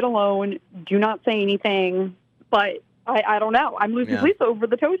like, leave it alone. Do not say anything. But I don't know. I'm losing sleep over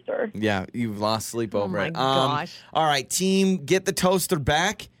the toaster. Yeah, you've lost sleep over it. Oh, my gosh. All right, team, get the toaster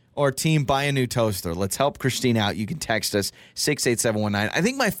back, or team, buy a new toaster. Let's help Christine out. You can text us, 68719. I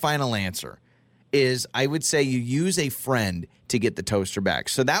think my final answer is I would say you use a friend to get the toaster back.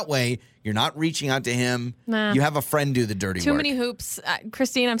 So that way, you're not reaching out to him. Nah. You have a friend do the dirty work. Too many hoops.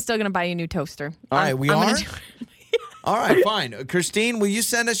 Christine, I'm still going to buy you a new toaster. All right, we are? All right, fine. Christine, will you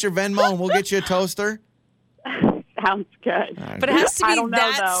send us your Venmo and we'll get you a toaster? Sounds good. Right. But it has to be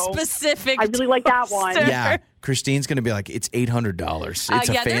that specific. I really like that one. Yeah. Christine's going to be like, it's $800. It's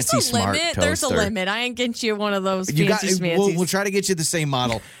a fancy smart toaster. There's a limit. I ain't get you one of those fancy schmancies. We'll try to get you the same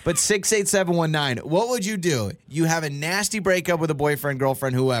model. But 68719, what would you do? You have a nasty breakup with a boyfriend,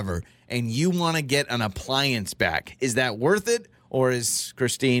 girlfriend, whoever, and you want to get an appliance back. Is that worth it? Or is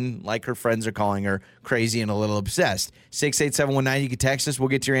Christine, like her friends are calling her, crazy and a little obsessed? 68719, you can text us. We'll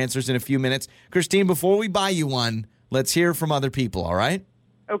get your answers in a few minutes. Christine, before we buy you one, let's hear from other people, all right?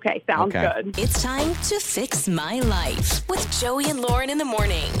 Okay, sounds good. It's time to fix my life with Joey and Lauren in the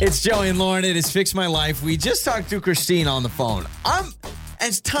morning. It's Joey and Lauren. It is Fix My Life. We just talked to Christine on the phone. I've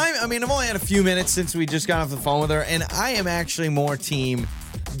only had a few minutes since we just got off the phone with her, and I am actually more team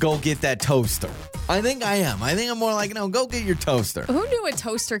go get that toaster. I think I am. I think I'm more like, no, go get your toaster. Who knew a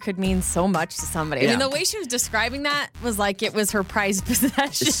toaster could mean so much to somebody? Yeah. I mean, the way she was describing that was like it was her prized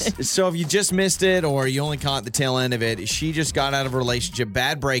possession. So if you just missed it or you only caught the tail end of it, she just got out of a relationship,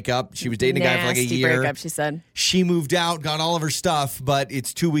 bad breakup. She was dating a guy for like a year. Breakup, she said. She moved out, got all of her stuff, but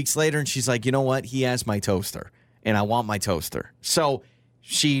it's 2 weeks later and she's like, you know what? He has my toaster and I want my toaster. So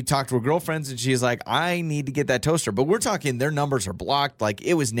she talked to her girlfriends and she's like, I need to get that toaster. But we're talking their numbers are blocked. Like,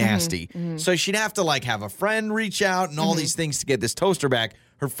 it was nasty. So she'd have to like have a friend reach out and all these things to get this toaster back.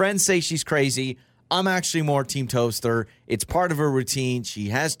 Her friends say she's crazy. I'm actually more team toaster. It's part of her routine. She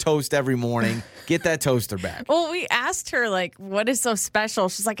has toast every morning. Get that toaster back. Well, we asked her, like, what is so special?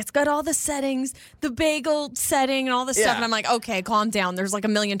 She's like, it's got all the settings, the bagel setting and all this stuff. And I'm like, okay, calm down. There's like a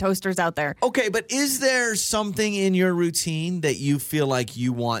million toasters out there. Okay, but is there something in your routine that you feel like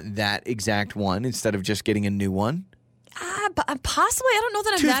you want that exact one instead of just getting a new one? Possibly. I don't know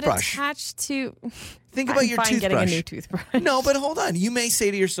that I'm that Toothbrush. attached to. Think about your toothbrush. Getting a new toothbrush. No, but hold on. You may say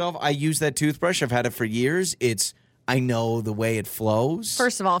to yourself, I use that toothbrush. I've had it for years. I know the way it flows.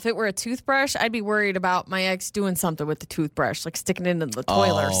 First of all, if it were a toothbrush, I'd be worried about my ex doing something with the toothbrush, like sticking it into the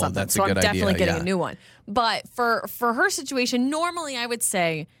toilet or something. That's a so good I'm definitely idea, getting a new one. But for her situation, normally I would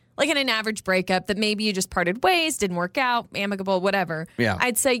say, like in an average breakup, that maybe you just parted ways, didn't work out, amicable, whatever. Yeah.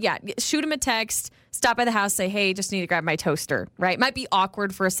 I'd say, shoot him a text, stop by the house, say, hey, just need to grab my toaster, right? Might be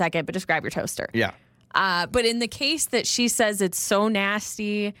awkward for a second, but just grab your toaster. Yeah. But in the case that she says it's so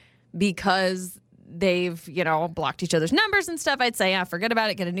nasty because they've, blocked each other's numbers and stuff, I'd say, forget about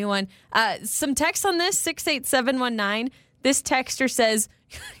it, get a new one. Some text on this, 68719. This texter says,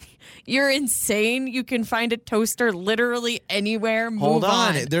 You're insane. You can find a toaster literally anywhere. Hold Move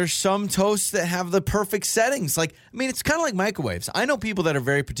on. There's some toasts that have the perfect settings. Like, I mean, it's kind of like microwaves. I know people that are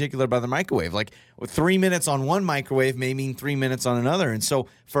very particular about the microwave. Like, 3 minutes on one microwave may mean 3 minutes on another. And so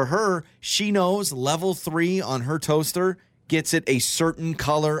for her, she knows level 3 on her toaster gets it a certain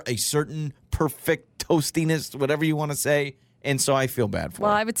color, a certain perfect toastiness, whatever you want to say. And so I feel bad for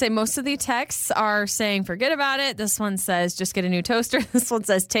Well, her. I would say most of the texts are saying forget about it. This one says just get a new toaster. This one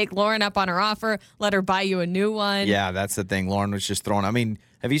says take Lauren up on her offer. Let her buy you a new one. Yeah, that's the thing. Lauren was just throwing. I mean,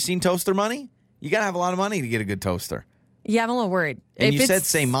 have you seen toaster money? You got to have a lot of money to get a good toaster. Yeah, I'm a little worried. And If you said it's-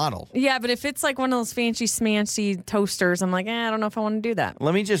 same model. Yeah, but if it's like one of those fancy smancy toasters, I'm like, I don't know if I want to do that.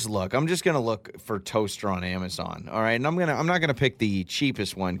 Let me just look. I'm just gonna look for toaster on Amazon. All right, and I'm not gonna pick the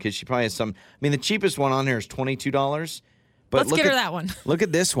cheapest one because she probably has some. I mean, the cheapest one on here is $22. But Let's get her that one. Look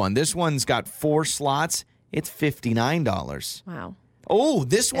at this one. This one's got 4 slots. It's $59. Wow. Oh,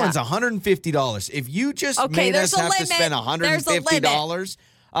 this one's $150. If you just made us there's a have to limit. spend There's a $150,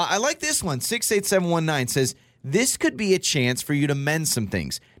 I like this one. 68719 says this could be a chance for you to mend some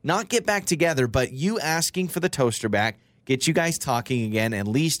things, not get back together, but you asking for the toaster back, get you guys talking again. At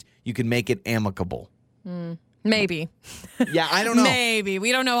least you can make it amicable. Maybe. Yeah, I don't know. Maybe.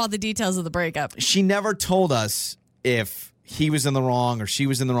 We don't know all the details of the breakup. She never told us if he was in the wrong or she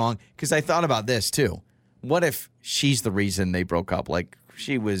was in the wrong, because I thought about this too. What if she's the reason they broke up? Like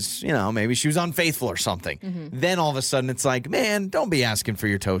she was, maybe she was unfaithful or something. Then all of a sudden it's like, man, don't be asking for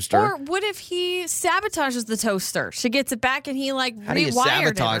your toaster. Or what if he sabotages the toaster? She gets it back and he How do you rewired it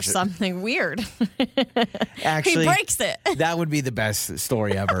or sabotage it? something weird. Actually, he breaks it. That would be the best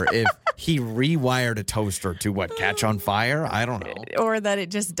story ever if he rewired a toaster to catch on fire? I don't know. Or that it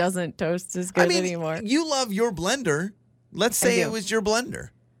just doesn't toast as good anymore. You love your blender. Let's say do. it was your blender.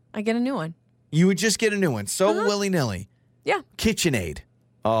 I get a new one. You would just get a new one. So willy-nilly. Yeah. KitchenAid.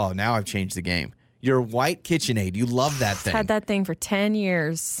 Oh, now I've changed the game. Your white KitchenAid. You love that thing. Had that thing for 10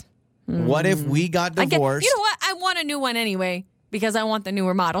 years. What if we got divorced? You know what? I want a new one anyway because I want the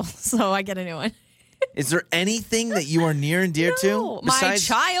newer model. So I get a new one. Is there anything that you are near and dear No, to? my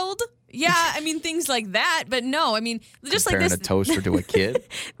child. Yeah, I mean, things like that. But no, I mean, just like Comparing this. a toaster to a kid?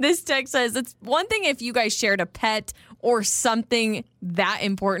 This text says it's one thing if you guys shared a pet or something that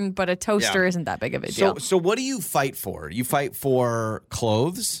important, but a toaster Yeah. isn't that big of a deal. So what do you fight for? You fight for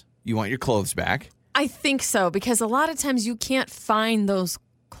clothes? You want your clothes back? I think so, because a lot of times you can't find those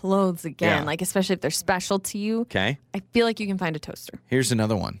clothes again, Yeah. like especially if they're special to you. Okay. I feel like you can find a toaster. Here's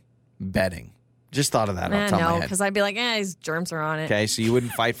another one. Bedding. Just thought of that off the top of my No, head. because I'd be like, these germs are on it. Okay, so you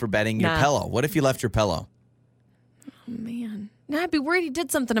wouldn't fight for bedding your Nah. pillow. What if you left your pillow? Man. Nah, I'd be worried he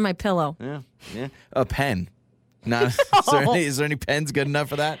did something to my pillow. Yeah. A pen. Not, is there any pens good enough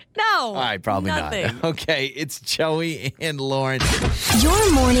for that? No. All right, probably nothing. not. Okay, it's Joey and Lauren.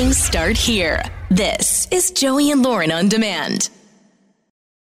 Your mornings start here. This is Joey and Lauren on demand.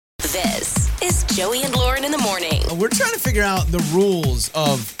 This is Joey and Lauren in the morning. We're trying to figure out the rules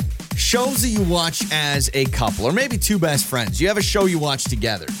of shows that you watch as a couple, or maybe two best friends. You have a show you watch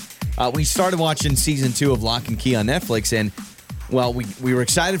together. We started watching season 2 of Lock and Key on Netflix, and, well, we were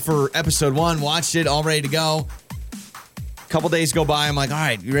excited for episode 1, watched it, all ready to go. A couple days go by, I'm like, all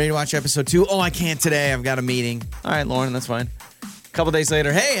right, you ready to watch episode 2? Oh, I can't today. I've got a meeting. All right, Lauren, that's fine. A couple days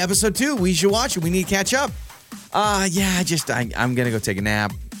later, hey, episode 2, we should watch it. We need to catch up. Yeah, I'm going to go take a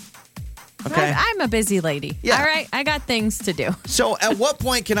nap. Okay. I'm a busy lady. Yeah. All right. I got things to do. So at what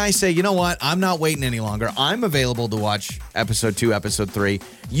point can I say, you know what? I'm not waiting any longer. I'm available to watch episode 2, episode 3.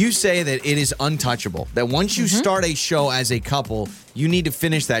 You say that it is untouchable, that once you start a show as a couple, you need to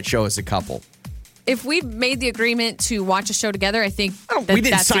finish that show as a couple. If we've made the agreement to watch a show together, I think We didn't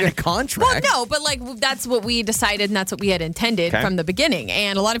that's sign a good. contract. Well, no, but like that's what we decided and that's what we had intended Okay. from the beginning.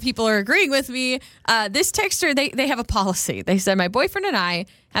 And a lot of people are agreeing with me. This texter, they have a policy. They said, my boyfriend and I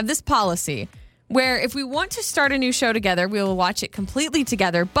have this policy where if we want to start a new show together, we will watch it completely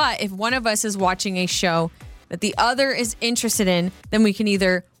together. But if one of us is watching a show that the other is interested in, then we can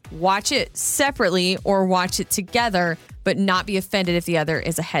either watch it separately or watch it together, but not be offended if the other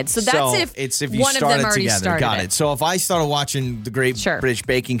is ahead. So that's if you one of started them already together. started Got it. it. So if I started watching the Great Sure. British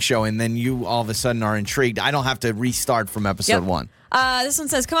Baking Show and then you all of a sudden are intrigued, I don't have to restart from episode Yep. 1. This one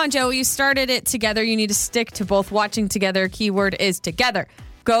says, come on, Joe, you started it together. You need to stick to both watching together. Keyword is together.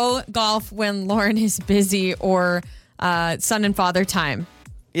 Go golf when Lauren is busy or son and father time.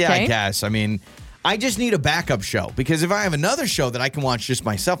 Yeah, Okay. I guess. I mean, I just need a backup show because if I have another show that I can watch just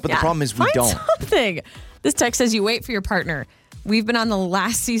myself, but the Yeah. problem is we Find don't. something. This text says you wait for your partner. We've been on the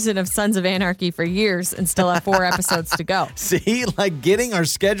last season of Sons of Anarchy for years and still have 4 episodes to go. See, like getting our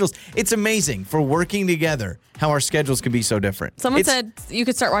schedules. It's amazing for working together how our schedules can be so different. Someone said you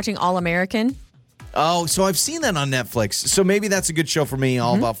could start watching All American. Oh, so I've seen that on Netflix. So maybe that's a good show for me,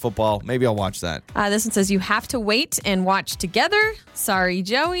 all about football. Maybe I'll watch that. This one says you have to wait and watch together. Sorry,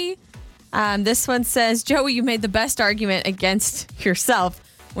 Joey. This one says, Joey, you made the best argument against yourself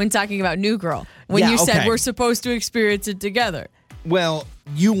when talking about New Girl. When you said we're supposed to experience it together. Well,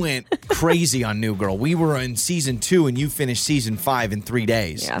 you went crazy on New Girl. We were in season 2 and you finished season 5 in 3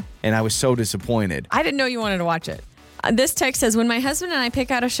 days. Yeah. And I was so disappointed. I didn't know you wanted to watch it. This text says, when my husband and I pick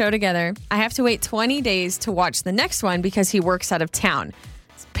out a show together, I have to wait 20 days to watch the next one because he works out of town.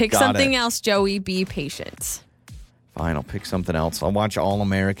 Pick something else, Joey. Be patient. Fine, I'll pick something else. I'll watch All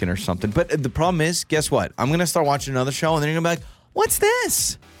American or something. But the problem is, guess what? I'm going to start watching another show and then you're going to be like, what's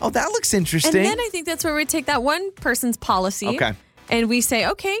this? Oh, that looks interesting. And then I think that's where we take that one person's policy. Okay. And we say,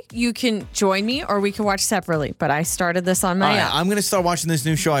 okay, you can join me or we can watch separately. But I started this on my own. I'm going to start watching this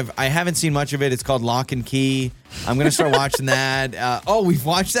new show. I haven't seen much of it. It's called Lock and Key. I'm going to start watching that. We've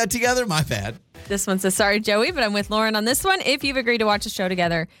watched that together? My bad. This one says, sorry, Joey, but I'm with Lauren on this one. If you've agreed to watch a show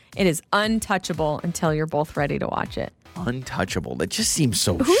together, it is untouchable until you're both ready to watch it. Untouchable. That just seems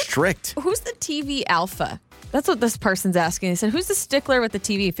so strict. Who's the TV alpha? That's what this person's asking. They said, who's the stickler with the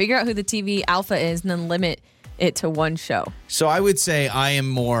TV? Figure out who the TV alpha is and then limit it to one show. So I would say I am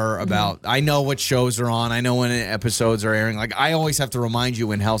more about, I know what shows are on. I know when episodes are airing. Like, I always have to remind you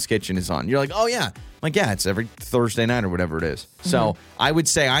when Hell's Kitchen is on. You're like, oh, yeah. Like, yeah, it's every Thursday night or whatever it is. So I would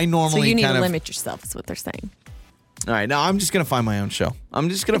say I normally So you need to limit yourself is what they're saying. All right, now I'm just gonna find my own show. I'm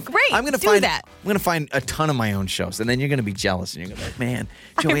just gonna Great, I'm gonna do find that. I'm gonna find a ton of my own shows, and then you're gonna be jealous, and you're gonna be like, man,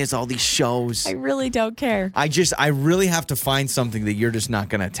 Joey has all these shows. I really don't care. I really have to find something that you're just not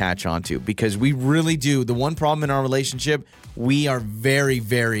gonna attach onto because we really do. The one problem in our relationship, we are very,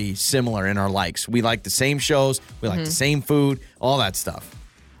 very similar in our likes. We like the same shows, we like the same food, all that stuff.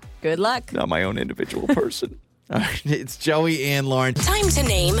 Good luck. Not my own individual person. All right, it's Joey and Lauren. Time to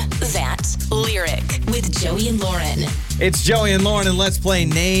name that lyric with Joey and Lauren. It's Joey and Lauren, and let's play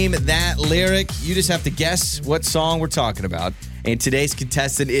Name That Lyric. You just have to guess what song we're talking about. And today's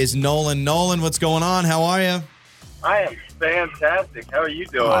contestant is Nolan. Nolan, what's going on? How are you? I am fantastic. How are you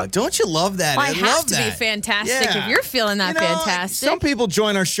doing? Don't you love that? Well, I love have to that. be fantastic Yeah. if you're feeling that fantastic. Some people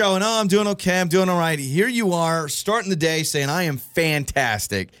join our show and, I'm doing okay. I'm doing all right. Here you are starting the day saying, I am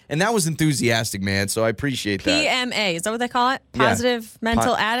fantastic. And that was enthusiastic, man. So I appreciate that. PMA, is that what they call it? Yeah. Positive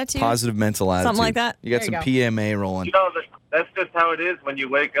mental attitude? Positive mental attitude. Something like that? You got There some you PMA rolling. You know, that's just how it is when you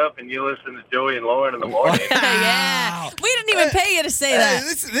wake up and you listen to Joey and Lauren in the morning. Yeah. We didn't even pay you to say that.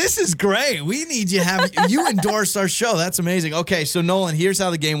 This is great. We need you you endorse our show. That's amazing. Okay, so Nolan, here's how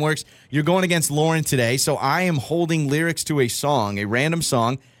the game works. You're going against Lauren today. So I am holding lyrics to a song, a random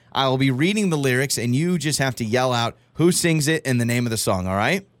song. I will be reading the lyrics, and you just have to yell out who sings it and the name of the song, all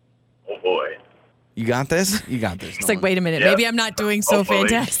right? Oh, boy. You got this? You got this. It's like, wait a minute. Yeah. Maybe I'm not doing so Hopefully.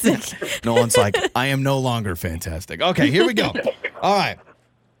 fantastic. Nolan's like, I am no longer fantastic. Okay, here we go. All right.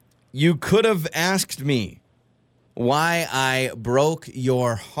 You could have asked me why I broke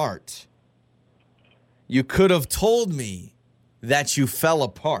your heart. You could have told me that you fell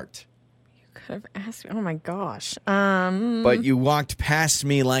apart. Could have asked. Oh my gosh. But you walked past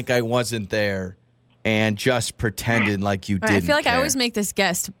me like I wasn't there and just pretended like you didn't I feel like care. I always make this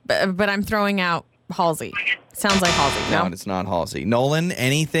guess, but I'm throwing out Halsey. Sounds like Halsey. No, No. it's not Halsey. Nolan,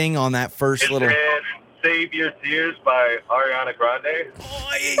 anything on that first Is little... it Save Your Tears by Ariana Grande?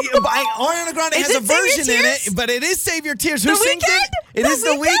 Ariana Grande Is has a it Save Your version in Tears? it, but it is Save Your Tears. Who The sings Weeknd? it? It The is The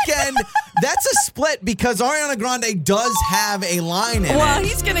Weeknd? Weeknd. That's a split because Ariana Grande does have a line in Well, it.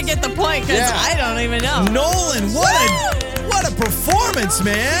 he's going to get the point because Yeah. I don't even know. Nolan, what a performance,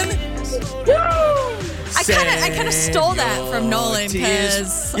 man. I kind of stole that from Nolan Tears.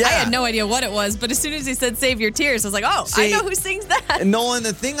 because Yeah. I had no idea what it was. But as soon as he said "Save Your Tears," I was like, "Oh, See, I know who sings that." And Nolan,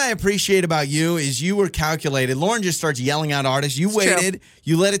 the thing I appreciate about you is you were calculated. Lauren just starts yelling out artists. You waited,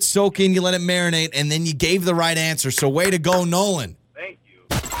 you let it soak in, you let it marinate, and then you gave the right answer. So way to go, Nolan. Thank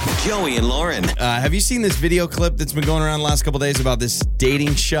you. Joey and Lauren. Have you seen this video clip that's been going around the last couple days about this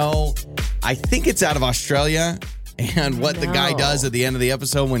dating show? I think it's out of Australia, and what the guy No. does at the end of the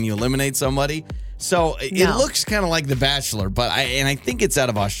episode when you eliminate somebody. So it No. looks kind of like The Bachelor, but I think it's out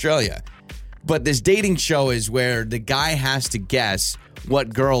of Australia. But this dating show is where the guy has to guess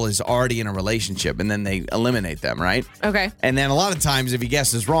what girl is already in a relationship, and then they eliminate them, right? Okay. And then a lot of times, if he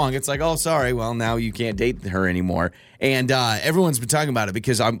guesses wrong, it's like, oh, sorry, well, now you can't date her anymore. And everyone's been talking about it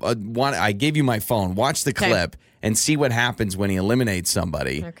because I gave you my phone. Watch the Okay. clip and see what happens when he eliminates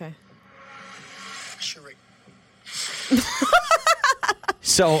somebody. Okay.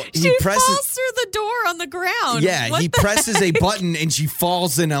 So he She presses. falls through the door on the ground. Yeah, What he the presses a button and she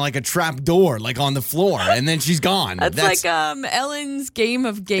falls in like a trap door, like on the floor, and then she's gone. That's like Ellen's Game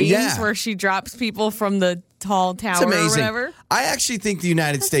of Games, Yeah. where she drops people from the tall tower It's amazing. or whatever. I actually think the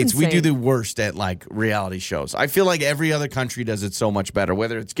United States, we do insane. the worst at like reality shows. I feel like every other country does it so much better,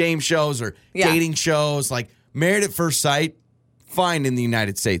 whether it's game shows or dating shows. Like Married at First Sight, fine in the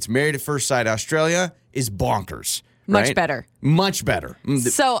United States. Married at First Sight, Australia is bonkers. Much right? better. Much better.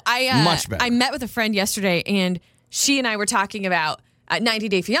 So Much better. I met with a friend yesterday, and she and I were talking about 90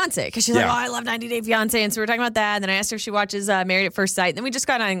 Day Fiancé, because she's like, oh, I love 90 Day Fiancé. And so we were talking about that. And then I asked her if she watches Married at First Sight. And then we just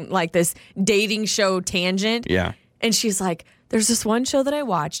got on like this dating show tangent. Yeah. And she's like, there's this one show that I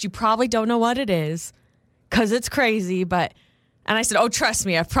watched. You probably don't know what it is because it's crazy. And I said, oh, trust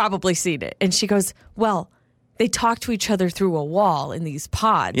me, I've probably seen it. And she goes, well, they talk to each other through a wall in these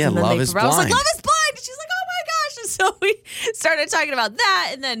pods. Yeah, and then Love is I was like, Blind. Love is Blind. And she's like, oh my gosh. And so we started talking about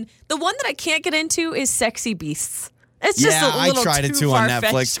that. And then the one that I can't get into is Sexy Beasts. It's just a little I tried it too on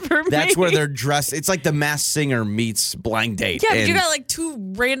Netflix. For That's me. where they're dressed. It's like The Masked Singer meets Blind Date. Yeah, but you And got like two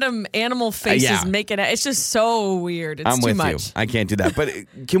random animal faces making it. It's just so weird. It's I'm too with much. you. I can't do that. But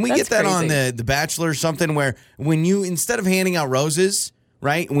can we That's get that on crazy. the Bachelor or something where when you, instead of handing out roses,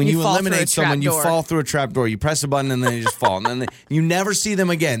 right? When You you fall through eliminate a someone, you trap door. fall through a trap door. You press a button and then you just fall. And then you never see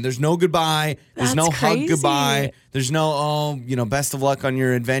them again. There's no goodbye. There's no That's hug crazy. goodbye. There's no, best of luck on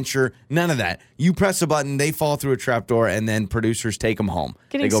your adventure. None of that. You press a button, they fall through a trap door, and then producers take them home.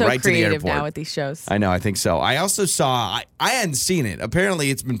 Getting they go so right to the creative airport. now with these shows. I know, I think so. I also saw, I hadn't seen it. Apparently,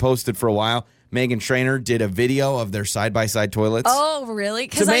 it's been posted for a while. Megan Trainor did a video of their side-by-side toilets. Oh, really?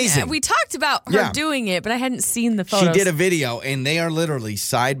 It's amazing. We talked about her Yeah. doing it, but I hadn't seen the She photos. did a video, and they are literally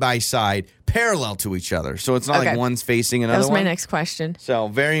side-by-side, parallel to each other. So it's not Okay. like one's facing another That was one. my next question. So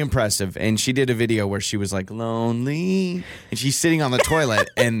very impressive. And she did a video where she was like, lonely. And she's sitting on the toilet,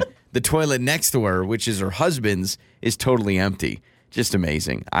 and the toilet next to her, which is her husband's, is totally empty. Just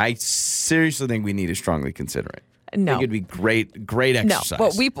amazing. I seriously think we need to strongly consider it. I No. think it'd be great No, exercise.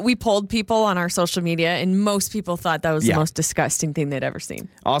 but we polled people on our social media, and most people thought that was Yeah. the most disgusting thing they'd ever seen.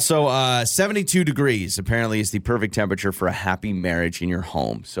 Also, 72 degrees apparently is the perfect temperature for a happy marriage in your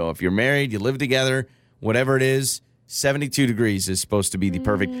home. So if you're married, you live together, whatever it is, 72 degrees is supposed to be the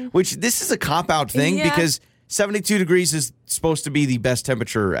perfect, which this is a cop-out thing Yeah. because 72 degrees is supposed to be the best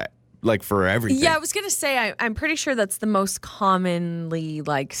temperature like for everything. Yeah, I was gonna say I'm pretty sure that's the most commonly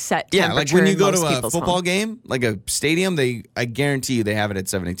like set Yeah, temperature. like when you in go most to a people's football home. game, like a stadium, I guarantee you they have it at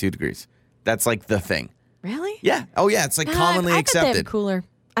 72 degrees. That's like the thing. Really? Yeah. Oh yeah, it's like commonly I bet they have it accepted. cooler.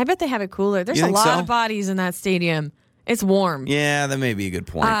 I bet they have it cooler. There's You a think lot so? of bodies in that stadium. It's warm. Yeah, that may be a good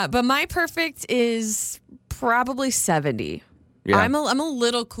point. But my perfect is probably 70. Yeah. I'm a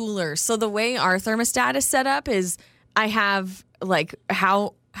little cooler. So the way our thermostat is set up is I have like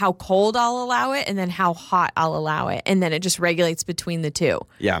how cold I'll allow it and then how hot I'll allow it. And then it just regulates between the two.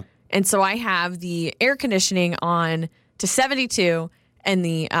 yeah. And so I have the air conditioning on to 72 and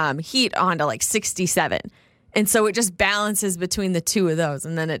the heat on to like 67. And so it just balances between the two of those,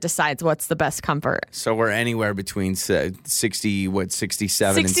 and then it decides what's the best comfort. So we're anywhere between 67 and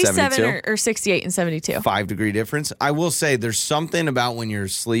 67 72? or 68 and 72. 5-degree difference. I will say there's something about when you're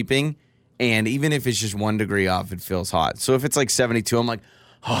sleeping, and even if it's just 1 degree off, it feels hot. So if it's like 72, I'm like,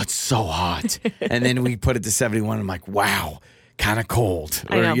 oh, it's so hot. And then we put it to 71, I'm like, wow, kind of cold.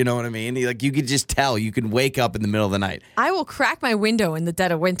 I Or know. you know what I mean? Like you could just tell. You can wake up in the middle of the night. I will crack my window in the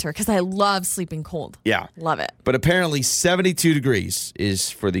dead of winter because I love sleeping cold. Yeah. Love it. But apparently 72 degrees is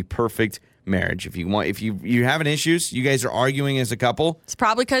for the perfect marriage. If you're having issues, you guys are arguing as a couple. It's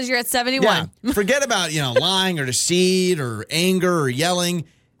probably because you're at 71. Yeah. Forget about, lying or deceit or anger or yelling.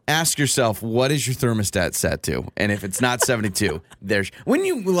 Ask yourself, what is your thermostat set to? And if it's not 72, wouldn't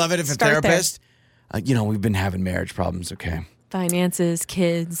you love it if Start a therapist, we've been having marriage problems, okay? Finances,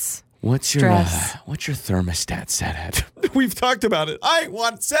 kids. What's your Stress. what's your thermostat set at? We've talked about it. I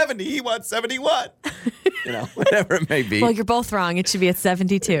want 70, he wants 71. Whatever it may be. Well, you're both wrong. It should be at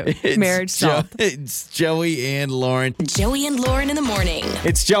 72. It's Marriage solved. It's Joey and Lauren. Joey and Lauren in the morning.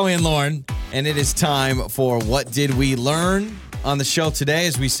 It's Joey and Lauren, and it is time for What Did We Learn on the show today.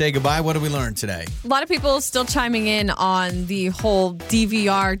 As we say goodbye, what did we learn today? A lot of people still chiming in on the whole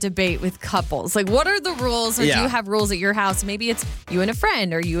DVR debate with couples. Like, what are the rules, or do Yeah. you have rules at your house? Maybe it's you and a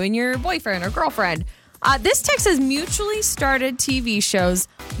friend, or you and your boyfriend or girlfriend. This text says mutually started TV shows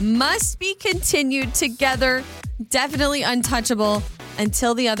must be continued together. Definitely untouchable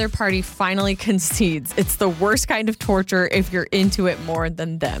until the other party finally concedes. It's the worst kind of torture if you're into it more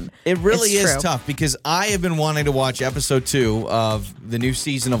than them. It really It's is true. tough because I have been wanting to watch episode 2 of the new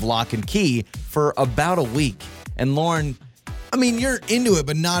season of Lock and Key for about a week. And Lauren, I mean, you're into it,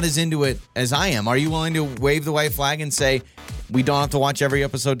 but not as into it as I am. Are you willing to wave the white flag and say we don't have to watch every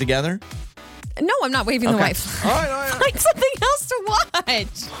episode together? No, I'm not waving the white flag. All right. Find something else to watch.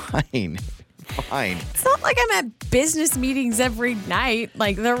 Fine. It's not like I'm at business meetings every night.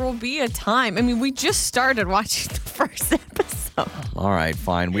 Like, there will be a time. I mean, we just started watching the first episode. All right,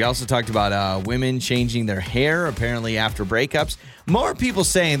 fine. We also talked about women changing their hair, apparently after breakups. More people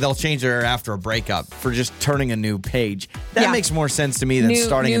saying they'll change their hair after a breakup for just turning a new page. That makes more sense to me than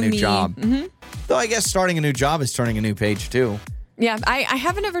starting a new job. Mm-hmm. Though I guess starting a new job is turning a new page, too. Yeah, I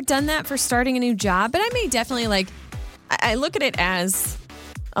haven't ever done that for starting a new job, but I may definitely, I look at it as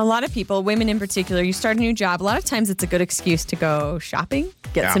a lot of people, women in particular, you start a new job. A lot of times it's a good excuse to go shopping,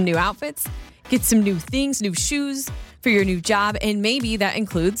 get some new outfits, get some new things, new shoes for your new job, and maybe that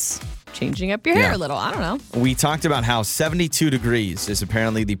includes changing up your hair a little. I don't know. We talked about how 72 degrees is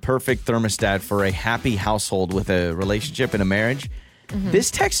apparently the perfect thermostat for a happy household with a relationship and a marriage. Mm-hmm.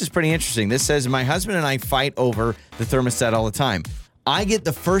 This text is pretty interesting. This says, my husband and I fight over the thermostat all the time. I get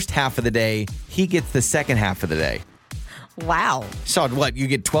the first half of the day. He gets the second half of the day. Wow. So what? You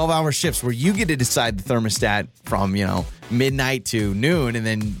get 12-hour shifts where you get to decide the thermostat from, midnight to noon, and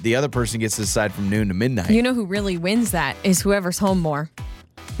then the other person gets to decide from noon to midnight. You know who really wins that is whoever's home more.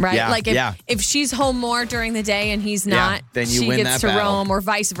 Right? Yeah, if she's home more during the day and he's not, then you she win gets that to battle. roam, or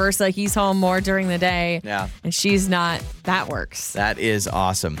vice versa. He's home more during the day and she's not. That works. That is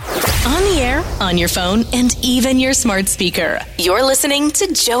awesome. On the air, on your phone, and even your smart speaker. You're listening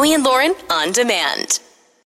to Joey and Lauren on demand.